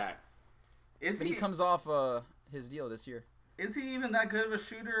comes to send off. back. He comes off his deal this year. Is he even that good of a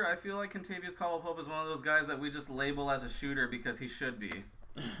shooter? I feel like Kentavious Caldwell-Pope is one of those guys that we just label as a shooter because he should be.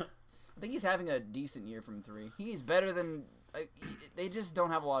 I think he's having a decent year from 3. He's better than. They just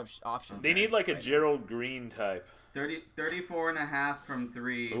don't have a lot of options. They need a Gerald Green type. 34.5 from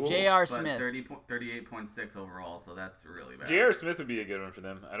 3. J.R. Smith. 38.6 overall, so that's really bad. J.R. Smith would be a good one for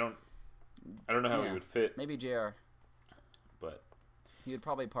them. I don't know how he would fit. Maybe J.R. But He would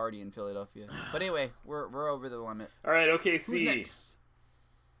probably party in Philadelphia. But anyway, we're over the limit. All right, Who's OKC. next?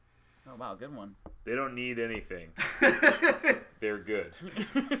 Oh wow, good one. They don't need anything. They're good.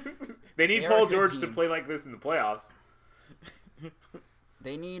 They need They are Paul a good George to team. play like this in the playoffs.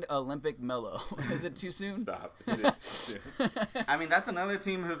 They need Olympic Melo. Is it too soon? Stop. It is too soon. I mean, that's another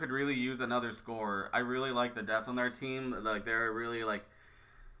team who could really use another scorer. I really like the depth on their team. Like, they're really, like,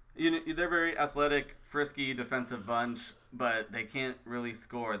 they're very athletic, frisky, defensive bunch, but they can't really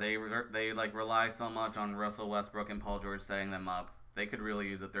score. They like rely so much on Russell Westbrook and Paul George setting them up. They could really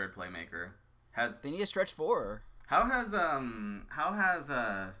use a third playmaker. They need a stretch four. How has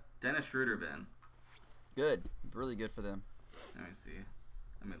Dennis Schroeder been? Good, really good for them. Let me see.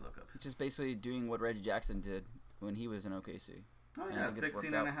 Let me look up. He's just basically doing what Reggie Jackson did when he was in OKC. Oh And yeah, I think it's 16 worked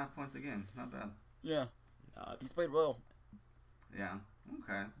and a out. half points a game. Not bad. Yeah, Nah, he's played well. Yeah.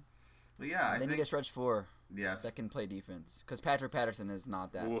 Okay. Well, yeah. They need a stretch four Yes. that can play defense because Patrick Patterson is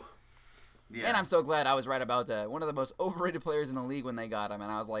not that. ooh, Yeah. And I'm so glad I was right about that. One of the most overrated players in the league when they got him,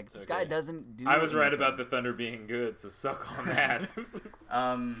 and I was like, this guy okay. doesn't do. I was right anything. about the Thunder being good, so suck on that.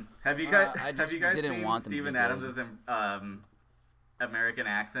 Have you guys I have just you guys didn't seen want them to be Steven good. Adams' American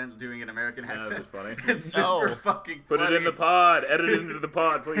accent, doing an American Yeah, accent? that's funny. It's super No. fucking Put funny. it in the pod. Edit it into the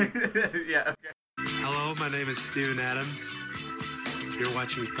pod, please. Yeah. Okay. Hello, my name is Steven Adams. You're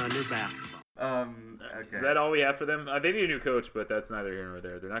watching Thunder Basketball. Okay. Is that all we have for them? They need a new coach, but that's neither here nor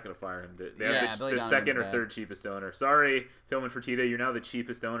there. They're not going to fire him. They Yeah, have Billy the Donovan's second or bad. third cheapest owner. Sorry, Tillman Fertitta, you're now the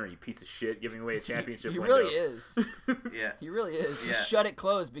cheapest owner, you piece of shit, giving away a championship He window. really is. Yeah. He really is. He Yeah. shut it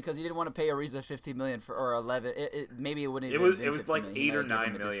closed because he didn't want to pay Ariza $15 million for or 11. Maybe it wouldn't. It even was been it was $15 like million. He 8 or might have 9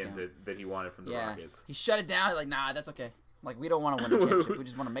 given him a million discount. that he wanted from the Yeah, Rockets. he shut it down. Like, nah, that's okay. Like, we don't want to win a championship. We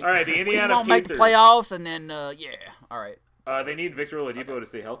just want to make. All right, the we Indiana want to make the Pacers. playoffs, and then yeah. All right. They need Victor Oladipo to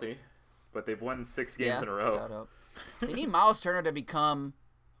stay healthy, but they've won 6 games in a row. without help. They need Miles Turner to become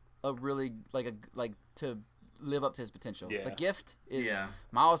a really to live up to his potential. Yeah. The gift is Yeah.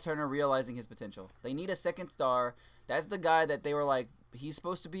 Miles Turner realizing his potential. They need a second star. That's the guy that they were like, he's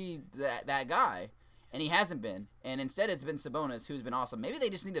supposed to be that guy, and he hasn't been. And instead, it's been Sabonis, who's been awesome. Maybe they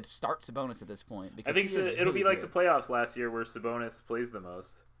just need to start Sabonis at this point. I Because think he is it'll really be like good. the playoffs last year where Sabonis plays the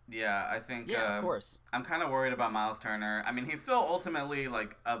most. Yeah, I think. Yeah, of course. I'm kind of worried about Miles Turner. I mean, he's still ultimately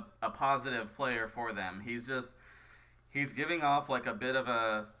like a positive player for them. He's giving off like a bit of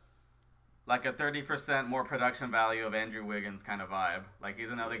a 30% more production value of Andrew Wiggins kind of vibe. Like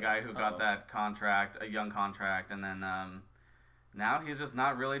he's another guy who got that contract, a young contract, and then now he's just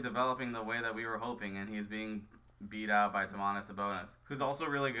not really developing the way that we were hoping, and he's being beat out by Domantas Sabonis, who's also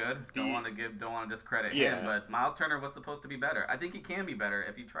really good. Don't want to discredit him, but Miles Turner was supposed to be better. I think he can be better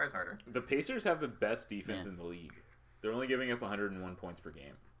if he tries harder. The Pacers have the best defense Yeah. in the league. They're only giving up 101 points per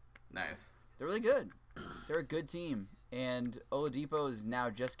game. Nice. They're really good. They're a good team. And Oladipo is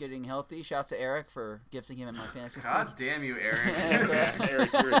now just getting healthy. Shouts to Eric for gifting him in my fantasy God league. damn you, Eric. And,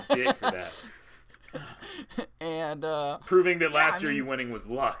 Eric, you're a dick for that. And Proving that last I year mean- you winning was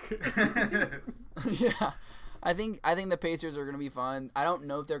luck. yeah, I think the Pacers are gonna be fun. I don't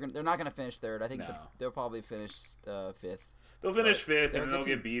know if they're not gonna finish third. I think No. they'll probably finish fifth. They'll finish But fifth, they're and a they'll good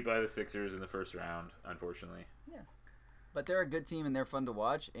get beat by the Sixers in the first round, unfortunately. But they're a good team and they're fun to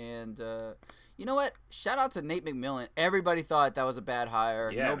watch. And you know what? Shout out to Nate McMillan. Everybody thought that was a bad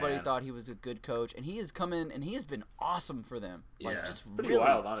hire. Yeah, Nobody man. thought he was a good coach, and he has come in and he has been awesome for them. Like Yeah. just Pretty really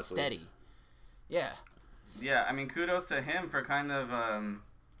wild, honestly. steady. Yeah. Yeah, I mean, kudos to him for kind of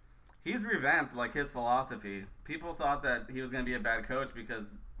he's revamped like his philosophy. People thought that he was going to be a bad coach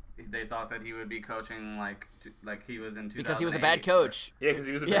because they thought that he would be coaching like he was in 2008. Because he was a bad coach. Yeah, because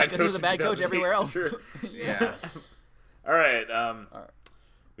he was a Yeah, bad 'cause coach. he was a in bad coach 2008, everywhere else. Sure. Yeah. All right. right.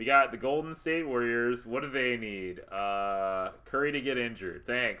 We got the Golden State Warriors. What do they need? Curry to get injured.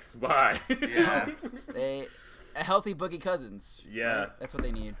 Thanks. Bye. Yeah. A healthy Boogie Cousins. Yeah. right? That's what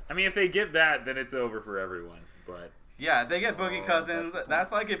they need. I mean, if they get that, then it's over for everyone. But Yeah, they get Boogie Oh, Cousins. that's the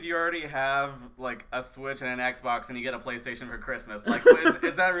That's like if you already have like a Switch and an Xbox and you get a PlayStation for Christmas. Like,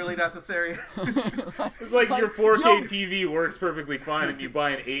 is that really necessary? it's like your 4K yo- TV works perfectly fine, and you buy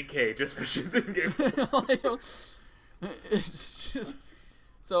an 8K just for shits and giggles. It's just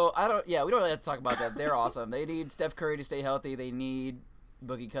so I don't. Yeah, we don't really have to talk about that. They're awesome. They need Steph Curry to stay healthy. They need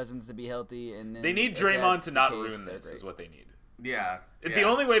Boogie Cousins to be healthy, and then They need if Draymond that's to the not case, ruin they're this. great. Is what they need. Yeah. The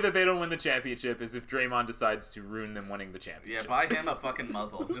only way that they don't win the championship is if Draymond decides to ruin them winning the Yeah, championship. buy him a fucking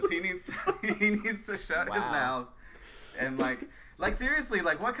muzzle. Just he needs to shut his Wow. mouth and like seriously,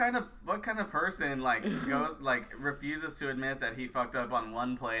 like what kind of person like goes like refuses to admit that he fucked up on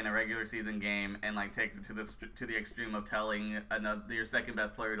one play in a regular season game and like takes it to the extreme of telling your second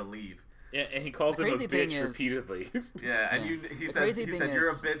best player to leave. Yeah, and he calls The him a crazy thing bitch is- repeatedly. Yeah, and Yeah. he The said crazy he thing said you're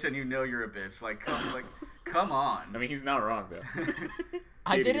a is- bitch and you know you're a bitch. Like come on. I mean, he's not wrong though.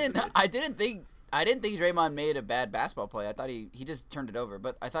 I Katie is a didn't bitch. I didn't think Draymond made a bad basketball play. I thought he just turned it over,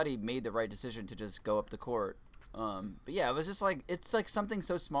 but I thought he made the right decision to just go up the court. But yeah, it was just like it's like something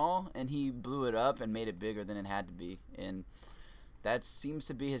so small, and he blew it up and made it bigger than it had to be, and that seems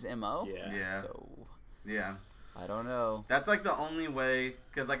to be his MO. Yeah. Yeah. So Yeah. I don't know. That's like the only way,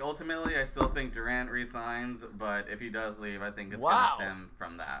 because like ultimately I still think Durant resigns, but if he does leave, I think it's Wow. gonna stem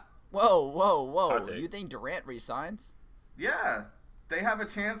from that. Whoa! Hot take. You think Durant resigns? Yeah, they have a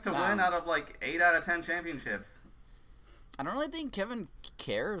chance to Nah. win out of like 8 out of 10 championships. I don't really think Kevin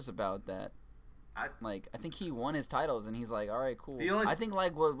cares about that. I think he won his titles, and he's like, all right, cool. The only- I think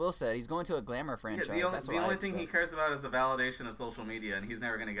like what Will said, he's going to a glamour franchise. That's the what only I thing he expect. cares about is the validation of social media, and he's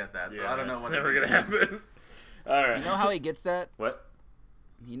never gonna get that. So Yeah, I don't know that's what never gonna happen. All right. You know how he gets that? What?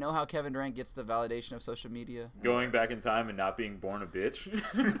 You know how Kevin Durant gets the validation of social media? Going back in time and not being born a bitch.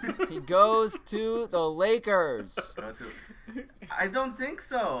 He goes to the Lakers. Go to- I don't think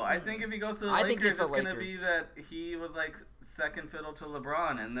so. I think if he goes to the I Lakers, think it's the gonna be Lakers. that he was like second fiddle to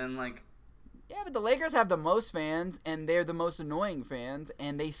LeBron, and then like Yeah, but the Lakers have the most fans, and they're the most annoying fans,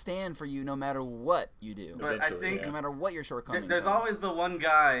 and they stand for you no matter what you do. But I Eventually, think yeah. No matter what your shortcomings there's are. always the one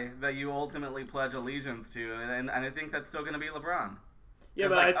guy that you ultimately pledge allegiance to, and I think that's still going to be LeBron. Yeah, It's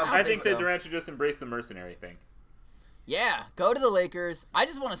but like, I don't think think that so. Durant should just embrace the mercenary thing. Yeah, go to the Lakers. I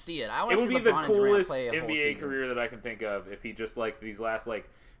just want to see it. I want It to would see be the LeBron and Durant coolest play a whole NBA season. career that I can think of if he just like these last like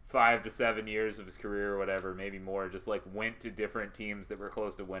 5 to 7 years of his career or whatever, maybe more, just like went to different teams that were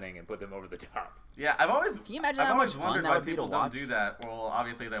close to winning and put them over the top. Yeah, I've always Can you imagine I've how always much fun wondered that why would be to people don't watch? do that. Well,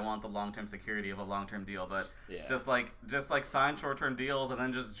 obviously they want the long-term security of a long-term deal, but Yeah. just like sign short-term deals and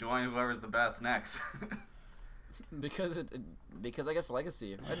then just join whoever's the best next. Because I guess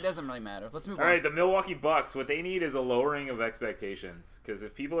legacy. It doesn't really matter. Let's move All on. right, the Milwaukee Bucks, what they need is a lowering of expectations. Because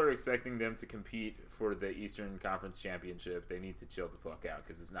if people are expecting them to compete for the Eastern Conference Championship, they need to chill the fuck out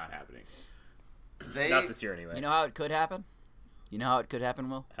because it's not happening. They Not this year, anyway. You know how it could happen? You know how it could happen,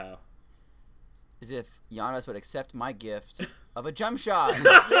 Will? How? Is if Giannis would accept my gift of a jump shot.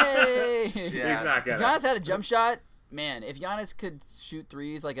 Yay! Yeah. He's not If gonna. Giannis had a jump shot, man, if Giannis could shoot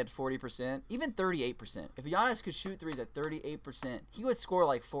threes like at 40%, even 38%, if Giannis could shoot threes at 38%, he would score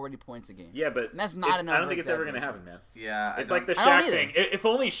like 40 points a game. Yeah, but And that's not enough I don't of think it's ever gonna exaggeration. happen, man. Yeah, It's like the I don't Shaq either. thing. If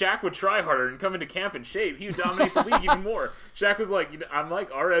only Shaq would try harder and come into camp in shape, he would dominate the league even more. Shaq was like, I'm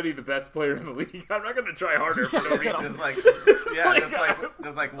like already the best player in the league. I'm not gonna try harder for no reason. just like like-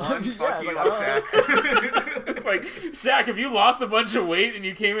 just like one Yeah, fuck you, like, Shaq. It's like, Shaq, if you lost a bunch of weight and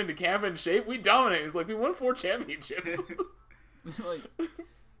you came into camp in shape, we dominate. It's like, we won 4 championships. Like,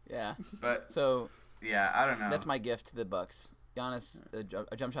 yeah. But So yeah, I don't know. that's my gift to the Bucks. Giannis,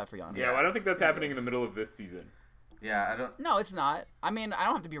 a jump shot for Giannis. Yeah, well, I don't think that's happening in the middle of this season. Yeah, I don't. No, it's not. I mean, I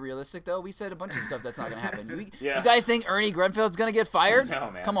don't have to be realistic though. We said a bunch of stuff that's not gonna happen. Yeah. You guys think Ernie Grunfeld's gonna get fired? No,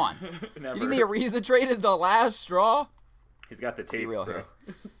 man. Come on. Never. You think the Ariza trade is the last straw? He's got the be tapes, real bro. here.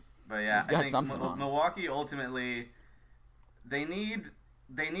 But yeah, He's got I think something on him. Milwaukee ultimately, they need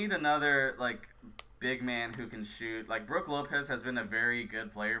another like big man who can shoot. Like Brook Lopez has been a very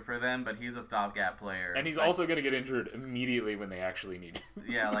good player for them, but he's a stopgap player. And he's Like, also going to get injured immediately when they actually need him.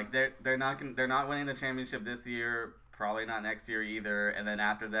 yeah, like they're not winning the championship this year. Probably not next year either. And then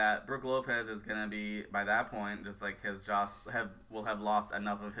after that, Brook Lopez is gonna be by that point just like will have lost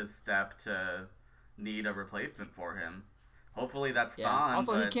enough of his step to need a replacement for him. Hopefully that's Yeah. fine.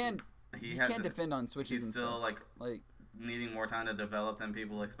 Also, he but can't has can't to- defend on switches He's and still stuff. Like, needing more time to develop than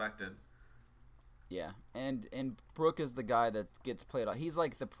people expected. yeah, and Brook is the guy that gets played off. He's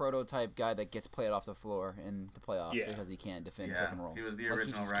like the prototype guy that gets played off the floor in the playoffs Yeah. because he can't defend pick Yeah, and rolls. he was the Like,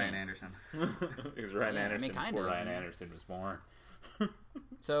 original just Ryan can't. Anderson. It was Ryan Yeah, I mean, Anderson kind before of. Ryan Anderson was born.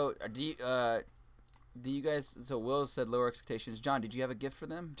 So do you guys? So Will said lower expectations. John, did you have a gift for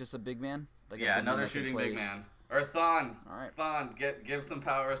them? Just a big man? Like a Yeah, big man another that can shooting play- big man. Or Thon. All right. Thon, give some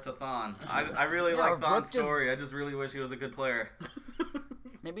powers to Thon. I really Yeah, or like Thon's Brook just- story. I just really wish he was a good player.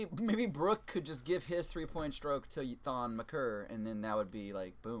 Maybe Brook could just give his 3-point stroke to Thon McCurr, and then that would be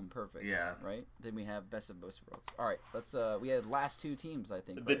like boom, perfect. Yeah. Right. Then we have best of both worlds. All right. Let's. We had last 2 teams, I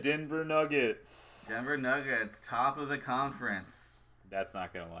think. The right? Denver Nuggets. Denver Nuggets, top of the conference. That's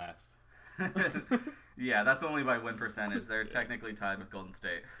not going to last. Yeah, that's only by win percentage. They're technically tied with Golden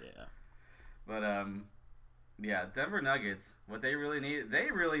State. Yeah. But yeah, Denver Nuggets. What they really need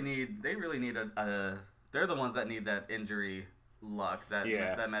a. They're the ones that need that injury luck,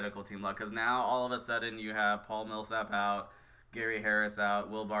 that medical team luck. Because now all of a sudden you have Paul Millsap out, Gary Harris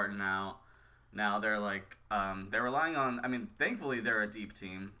out, Will Barton out. Now they're like they're relying on. I mean, thankfully they're a deep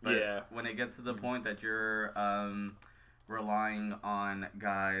team. But Yeah. when it gets to the point that you're relying on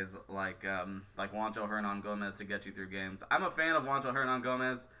guys like Juancho Hernan Gomez to get you through games, I'm a fan of Juancho Hernan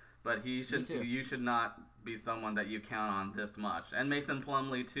Gomez, but Me too. you should not be someone that you count on this much. And Mason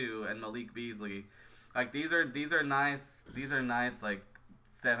Plumlee too, and Malik Beasley, like these are nice like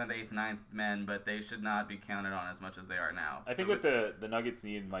 7th, 8th, 9th men, but they should not be counted on as much as they are now. I think So what the Nuggets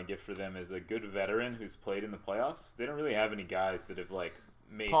need, my gift for them, is a good veteran who's played in the playoffs. They don't really have any guys that have like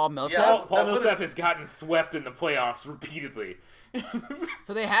made. Paul Millsap. Yeah. Paul That Millsap would've- has gotten swept in the playoffs repeatedly.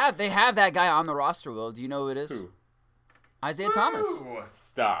 So they have that guy on the roster. Will, do you know who it is? Who? Isaiah Thomas. Ooh.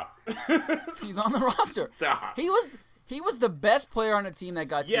 Stop. He's on the roster. Stop. He was the best player on the team that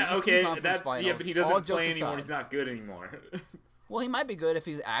got to Yeah, the okay. Eastern Conference Finals. Yeah, but he All doesn't jokes play anymore. aside. He's not good anymore. Well, he might be good if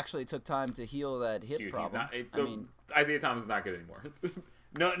he actually took time to heal that hip Dude, problem. I mean, Isaiah Thomas is not good anymore.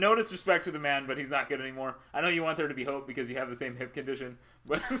 No disrespect to the man, but he's not good anymore. I know you want there to be hope because you have the same hip condition,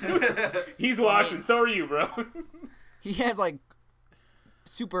 but he's washed, and so are you, bro. he has like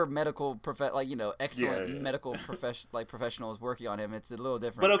super medical excellent Yeah. medical professionals working on him. It's a little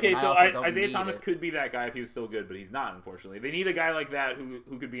different. But okay, And I so also don't Isaiah need Thomas it. could be that guy if he was still good, but he's not, unfortunately. They need a guy like that who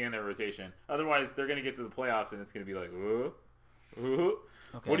could be in their rotation. Otherwise, they're going to get to the playoffs, and it's going to be like, ooh.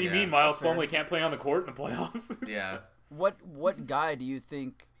 Okay, What do you yeah, mean Miles that's fair. Plumlee can't play on the court in the playoffs? Yeah. What guy do you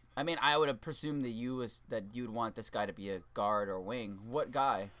think? I mean, I would have presumed that you'd want this guy to be a guard or wing. What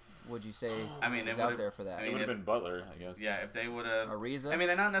guy would you say I mean, is it out would've- there for that? I It mean, would have if- been Butler, I guess. Yeah, if they would have. Ariza? I mean,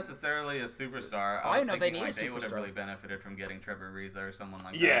 they're not necessarily a superstar. I was didn't know if they thinking, need a They would have superstar. really benefited from getting Trevor Ariza or someone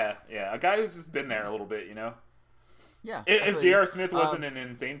like that. Yeah. A guy who's just been there a little bit, you know? Yeah. If absolutely. J.R. Smith wasn't Um, an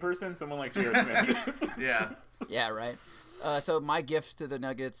insane person, someone like J.R. Smith. Yeah. Yeah, right. So my gift to the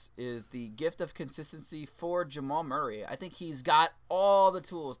Nuggets is the gift of consistency for Jamal Murray. I think he's got all the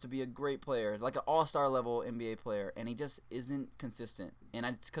tools to be a great player, like an all-star level NBA player, and he just isn't consistent. And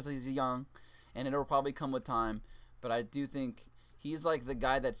it's because he's young, and it'll probably come with time. But I do think he's like the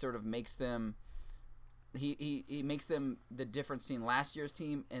guy that sort of makes them. He makes them the difference between last year's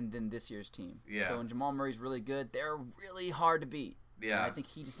team and then this year's team. Yeah. So when Jamal Murray's really good, they're really hard to beat. Yeah. And I think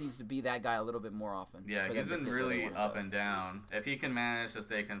he just needs to be that guy a little bit more often. Yeah, for he's them to been get where they really wanna up go. and down. If he can manage to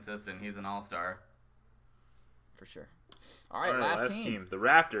stay consistent, he's an all-star. For sure. All right, last team. The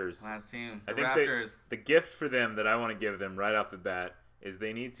Raptors. Last team. I The think Raptors. the gift for them that I want to give them right off the bat is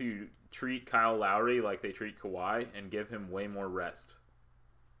they need to treat Kyle Lowry like they treat Kawhi and give him way more rest.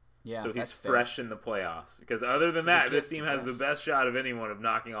 Yeah, So he's that's fair. fresh in the playoffs. Because other than So the that, this gift team of has the rest. best shot of anyone of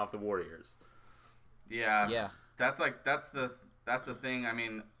knocking off the Warriors. Yeah. Yeah. That's the thing. I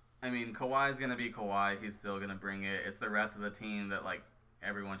mean, Kawhi's gonna be Kawhi. He's still gonna bring it. It's the rest of the team that like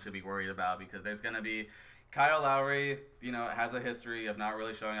everyone should be worried about because there's gonna be Kyle Lowry. You know, has a history of not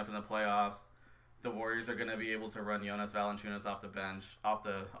really showing up in the playoffs. The Warriors are gonna be able to run Jonas Valanciunas off the bench, off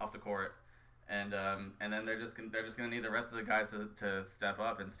the court, and then they're just gonna need the rest of the guys to step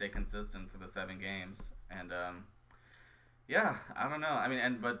up and stay consistent for the 7 games. And yeah, I don't know. I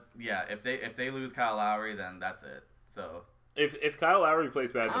mean, but yeah, if they lose Kyle Lowry, then that's it. So. If Kyle Lowry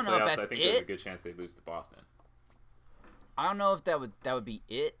plays bad in I the don't know if playoffs, I that's think there's a it. good chance they lose to Boston. I don't know if that would be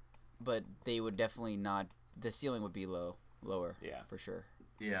it, but they would definitely not. The ceiling would be lower. Yeah. For sure.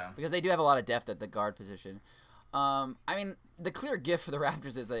 Yeah. Because they do have a lot of depth at the guard position. I mean, the clear gift for the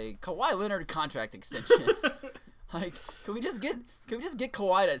Raptors is a Kawhi Leonard contract extension. Like, can we just get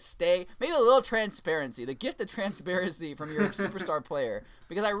Kawhi to stay? Maybe a little transparency. The gift of transparency from your superstar player.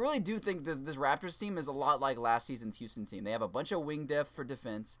 Because I really do think that this Raptors team is a lot like last season's Houston team. They have a bunch of wing depth for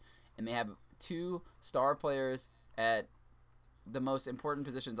defense, and they have 2 star players at the most important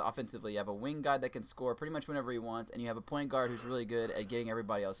positions offensively. You have a wing guy that can score pretty much whenever he wants, and you have a point guard who's really good at getting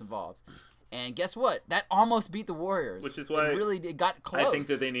everybody else involved. And guess what? That almost beat the Warriors. Which is why it got close. I think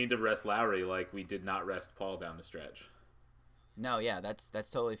that they need to rest Lowry like we did not rest Paul down the stretch. No, yeah, that's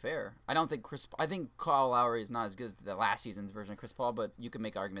totally fair. I think Kyle Lowry is not as good as the last season's version of Chris Paul, but you can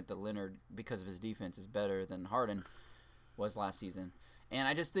make an argument that Leonard, because of his defense, is better than Harden was last season. And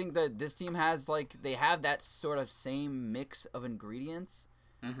I just think that this team has they have that sort of same mix of ingredients.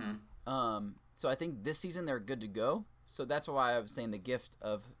 Mm-hmm. So I think this season they're good to go. So that's why I was saying the gift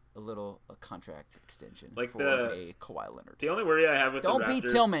of a contract extension for a Kawhi Leonard. The only worry I have with Don't the Raptors,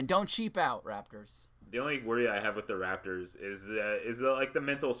 be Tillman. Don't cheap out, Raptors. The only worry I have with the Raptors is like the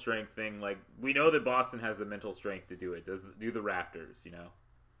mental strength thing. Like we know that Boston has the mental strength to do it. Do the Raptors? You know,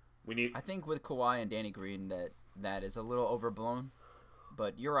 we need. I think with Kawhi and Danny Green that is a little overblown.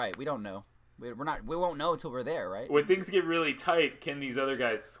 But you're right. We don't know. We won't know until we're there, right? When things get really tight, can these other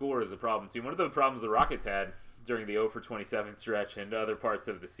guys score is a problem too. One of the problems the Rockets had during the 0 for 27 stretch and other parts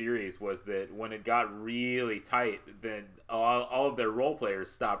of the series was that when it got really tight, then all of their role players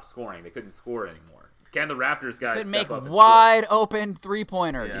stopped scoring. They couldn't score anymore. Can the Raptors guys Could step make up and wide open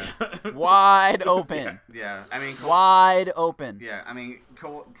 3-pointers. Yeah. Wide open. Yeah, I mean, Wide open. yeah, I mean,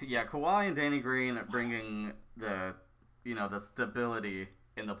 Kawhi and Danny Green bringing the stability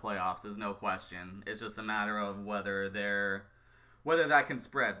in the playoffs is no question. It's just a matter of whether that can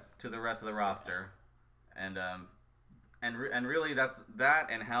spread to the rest of the roster, and really that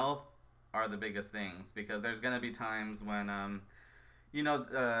and health are the biggest things, because there's gonna be times when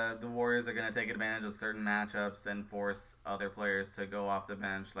the Warriors are gonna take advantage of certain matchups and force other players to go off the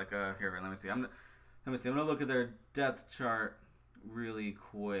bench. Like here, let me see. I'm gonna look at their depth chart really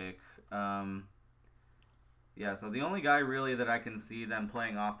quick. Yeah, so the only guy really that I can see them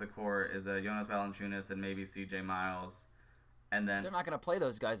playing off the court is Jonas Valanciunas and maybe CJ Miles. And then They're not going to play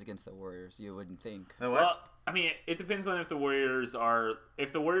those guys against the Warriors, you wouldn't think. the what? Well, I mean, it depends on if the Warriors are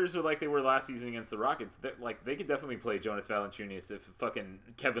like they were last season against the Rockets. They could definitely play Jonas Valanciunas if fucking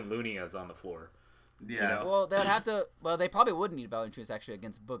Kevin Looney is on the floor. Yeah. you know? Well, they'd have to. Well, they probably would need Valanciunas actually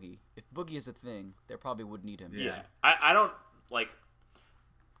against Boogie. If Boogie is a thing, they probably would need him. Yeah. I don't like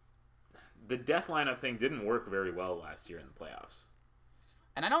the death lineup thing didn't work very well last year in the playoffs.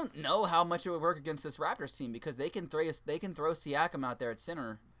 And I don't know how much it would work against this Raptors team, because they can throw Siakam out there at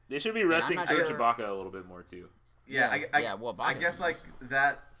center. They should be resting not Serge sure- Ibaka a little bit more too. Yeah, Yeah, well, I Ibaka guess like is.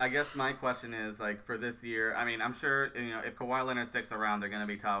 that. I guess my question is like for this year. I mean, I'm sure if Kawhi Leonard sticks around, they're going to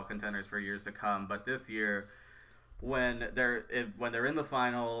be title contenders for years to come. But this year, when they're in the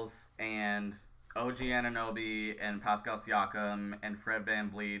finals and OG Anunoby and Pascal Siakam and Fred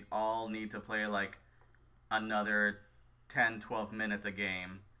VanVleet all need to play like another 10, 12 minutes a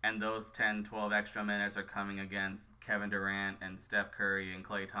game, and those 10, 12 extra minutes are coming against Kevin Durant and Steph Curry and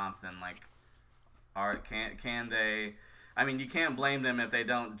Klay Thompson, like. Can they? I mean, you can't blame them if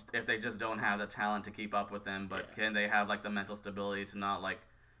they just don't have the talent to keep up with them. But can they have like the mental stability to not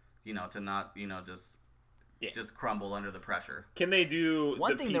just crumble under the pressure? Can they do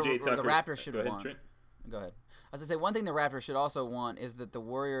One the thing PJ the Tucker? Raptors should Go ahead, want. Trent. Go ahead. I was gonna say one thing the Raptors should also want is that the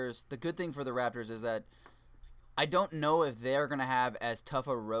Warriors. The good thing for the Raptors is that I don't know if they're gonna have as tough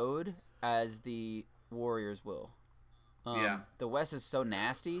a road as the Warriors will. The West is so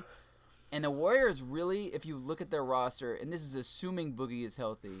nasty. And the Warriors really, if you look at their roster, and this is assuming Boogie is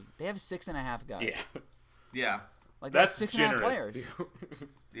healthy, they have 6.5 guys. Yeah, Yeah, Like that's 6.5 generous. players. Too.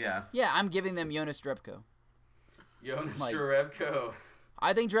 yeah. Yeah, I'm giving them Jonas Drebko. Jonas Like- Jerebko.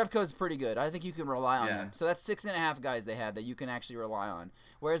 I think Drebko is pretty good. I think you can rely on Yeah. him. So that's 6.5 guys they have that you can actually rely on.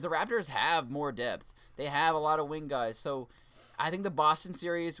 Whereas the Raptors have more depth. They have a lot of wing guys. So I think the Boston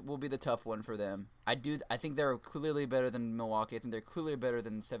series will be the tough one for them. I think they're clearly better than Milwaukee. I think they're clearly better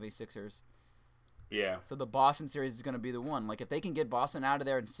than the 76ers. Yeah, So the Boston series is going to be the one. Like if they can get Boston out of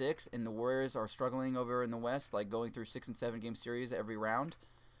there in 6 and the Warriors are struggling over in the West, like going through 6 and 7 game series every round,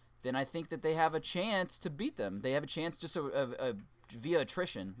 then I think that they have a chance to beat them. They have a chance just via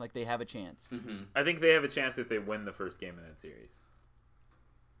attrition. Like they have a chance. Mm-hmm. I think they have a chance if they win the first game of that series.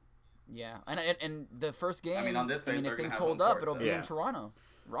 Yeah, and the first game. I mean, on this base, if they're gonna things have hold home up, court, it'll so- be Yeah. in Toronto.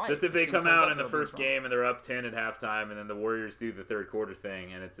 Right. Just if they things come hold out up, in the it'll be first Toronto. game and they're up 10 at halftime, and then the Warriors do the third quarter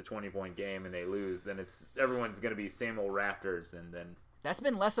thing, and it's a 20-point game and they lose, then everyone's going to be same old Raptors, and then That's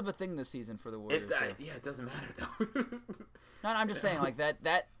been less of a thing this season for the Warriors. so. it doesn't matter though. No, I'm just saying like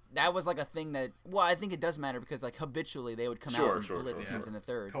that was like a thing that. Well, I think it does matter because like habitually they would come Sure, out and sure, blitz sure. teams in the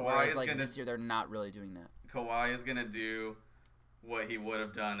third. Kawhi Whereas is like gonna- this year they're not really doing that. Kawhi is gonna do what he would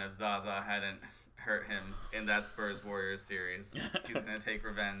have done if Zaza hadn't hurt him in that Spurs Warriors series. He's gonna take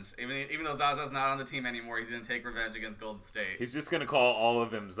revenge. Even though Zaza's not on the team anymore, he's gonna take revenge against Golden State. He's just going to call all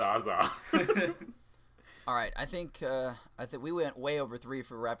of them Zaza. All right, I think we went way over 3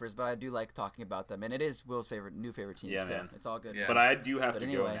 for Raptors, but I do like talking about them, and it is Will's new favorite team. Yeah, so man. It's all good. Yeah. But I do have But to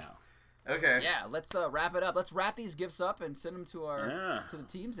anyway. go now. Okay. Yeah, let's wrap it up. Let's wrap these gifts up and send them to Yeah. to the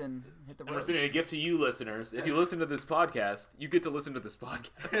teams and hit the I'm road. sending a gift to you, listeners. If you listen to this podcast, you get to listen to this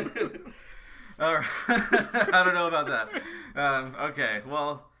podcast. All right. I don't know about that. Okay.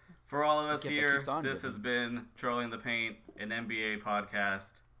 Well, for all of us Gift that here, keeps on this giving. has been Trolling the Paint, an NBA podcast.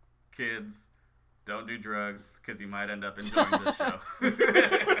 Kids, don't do drugs because you might end up enjoying this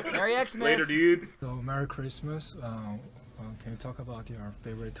show. Merry Xmas. Later, dudes. So Merry Christmas. Can you talk about your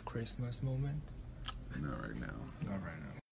favorite Christmas moment? Not right now.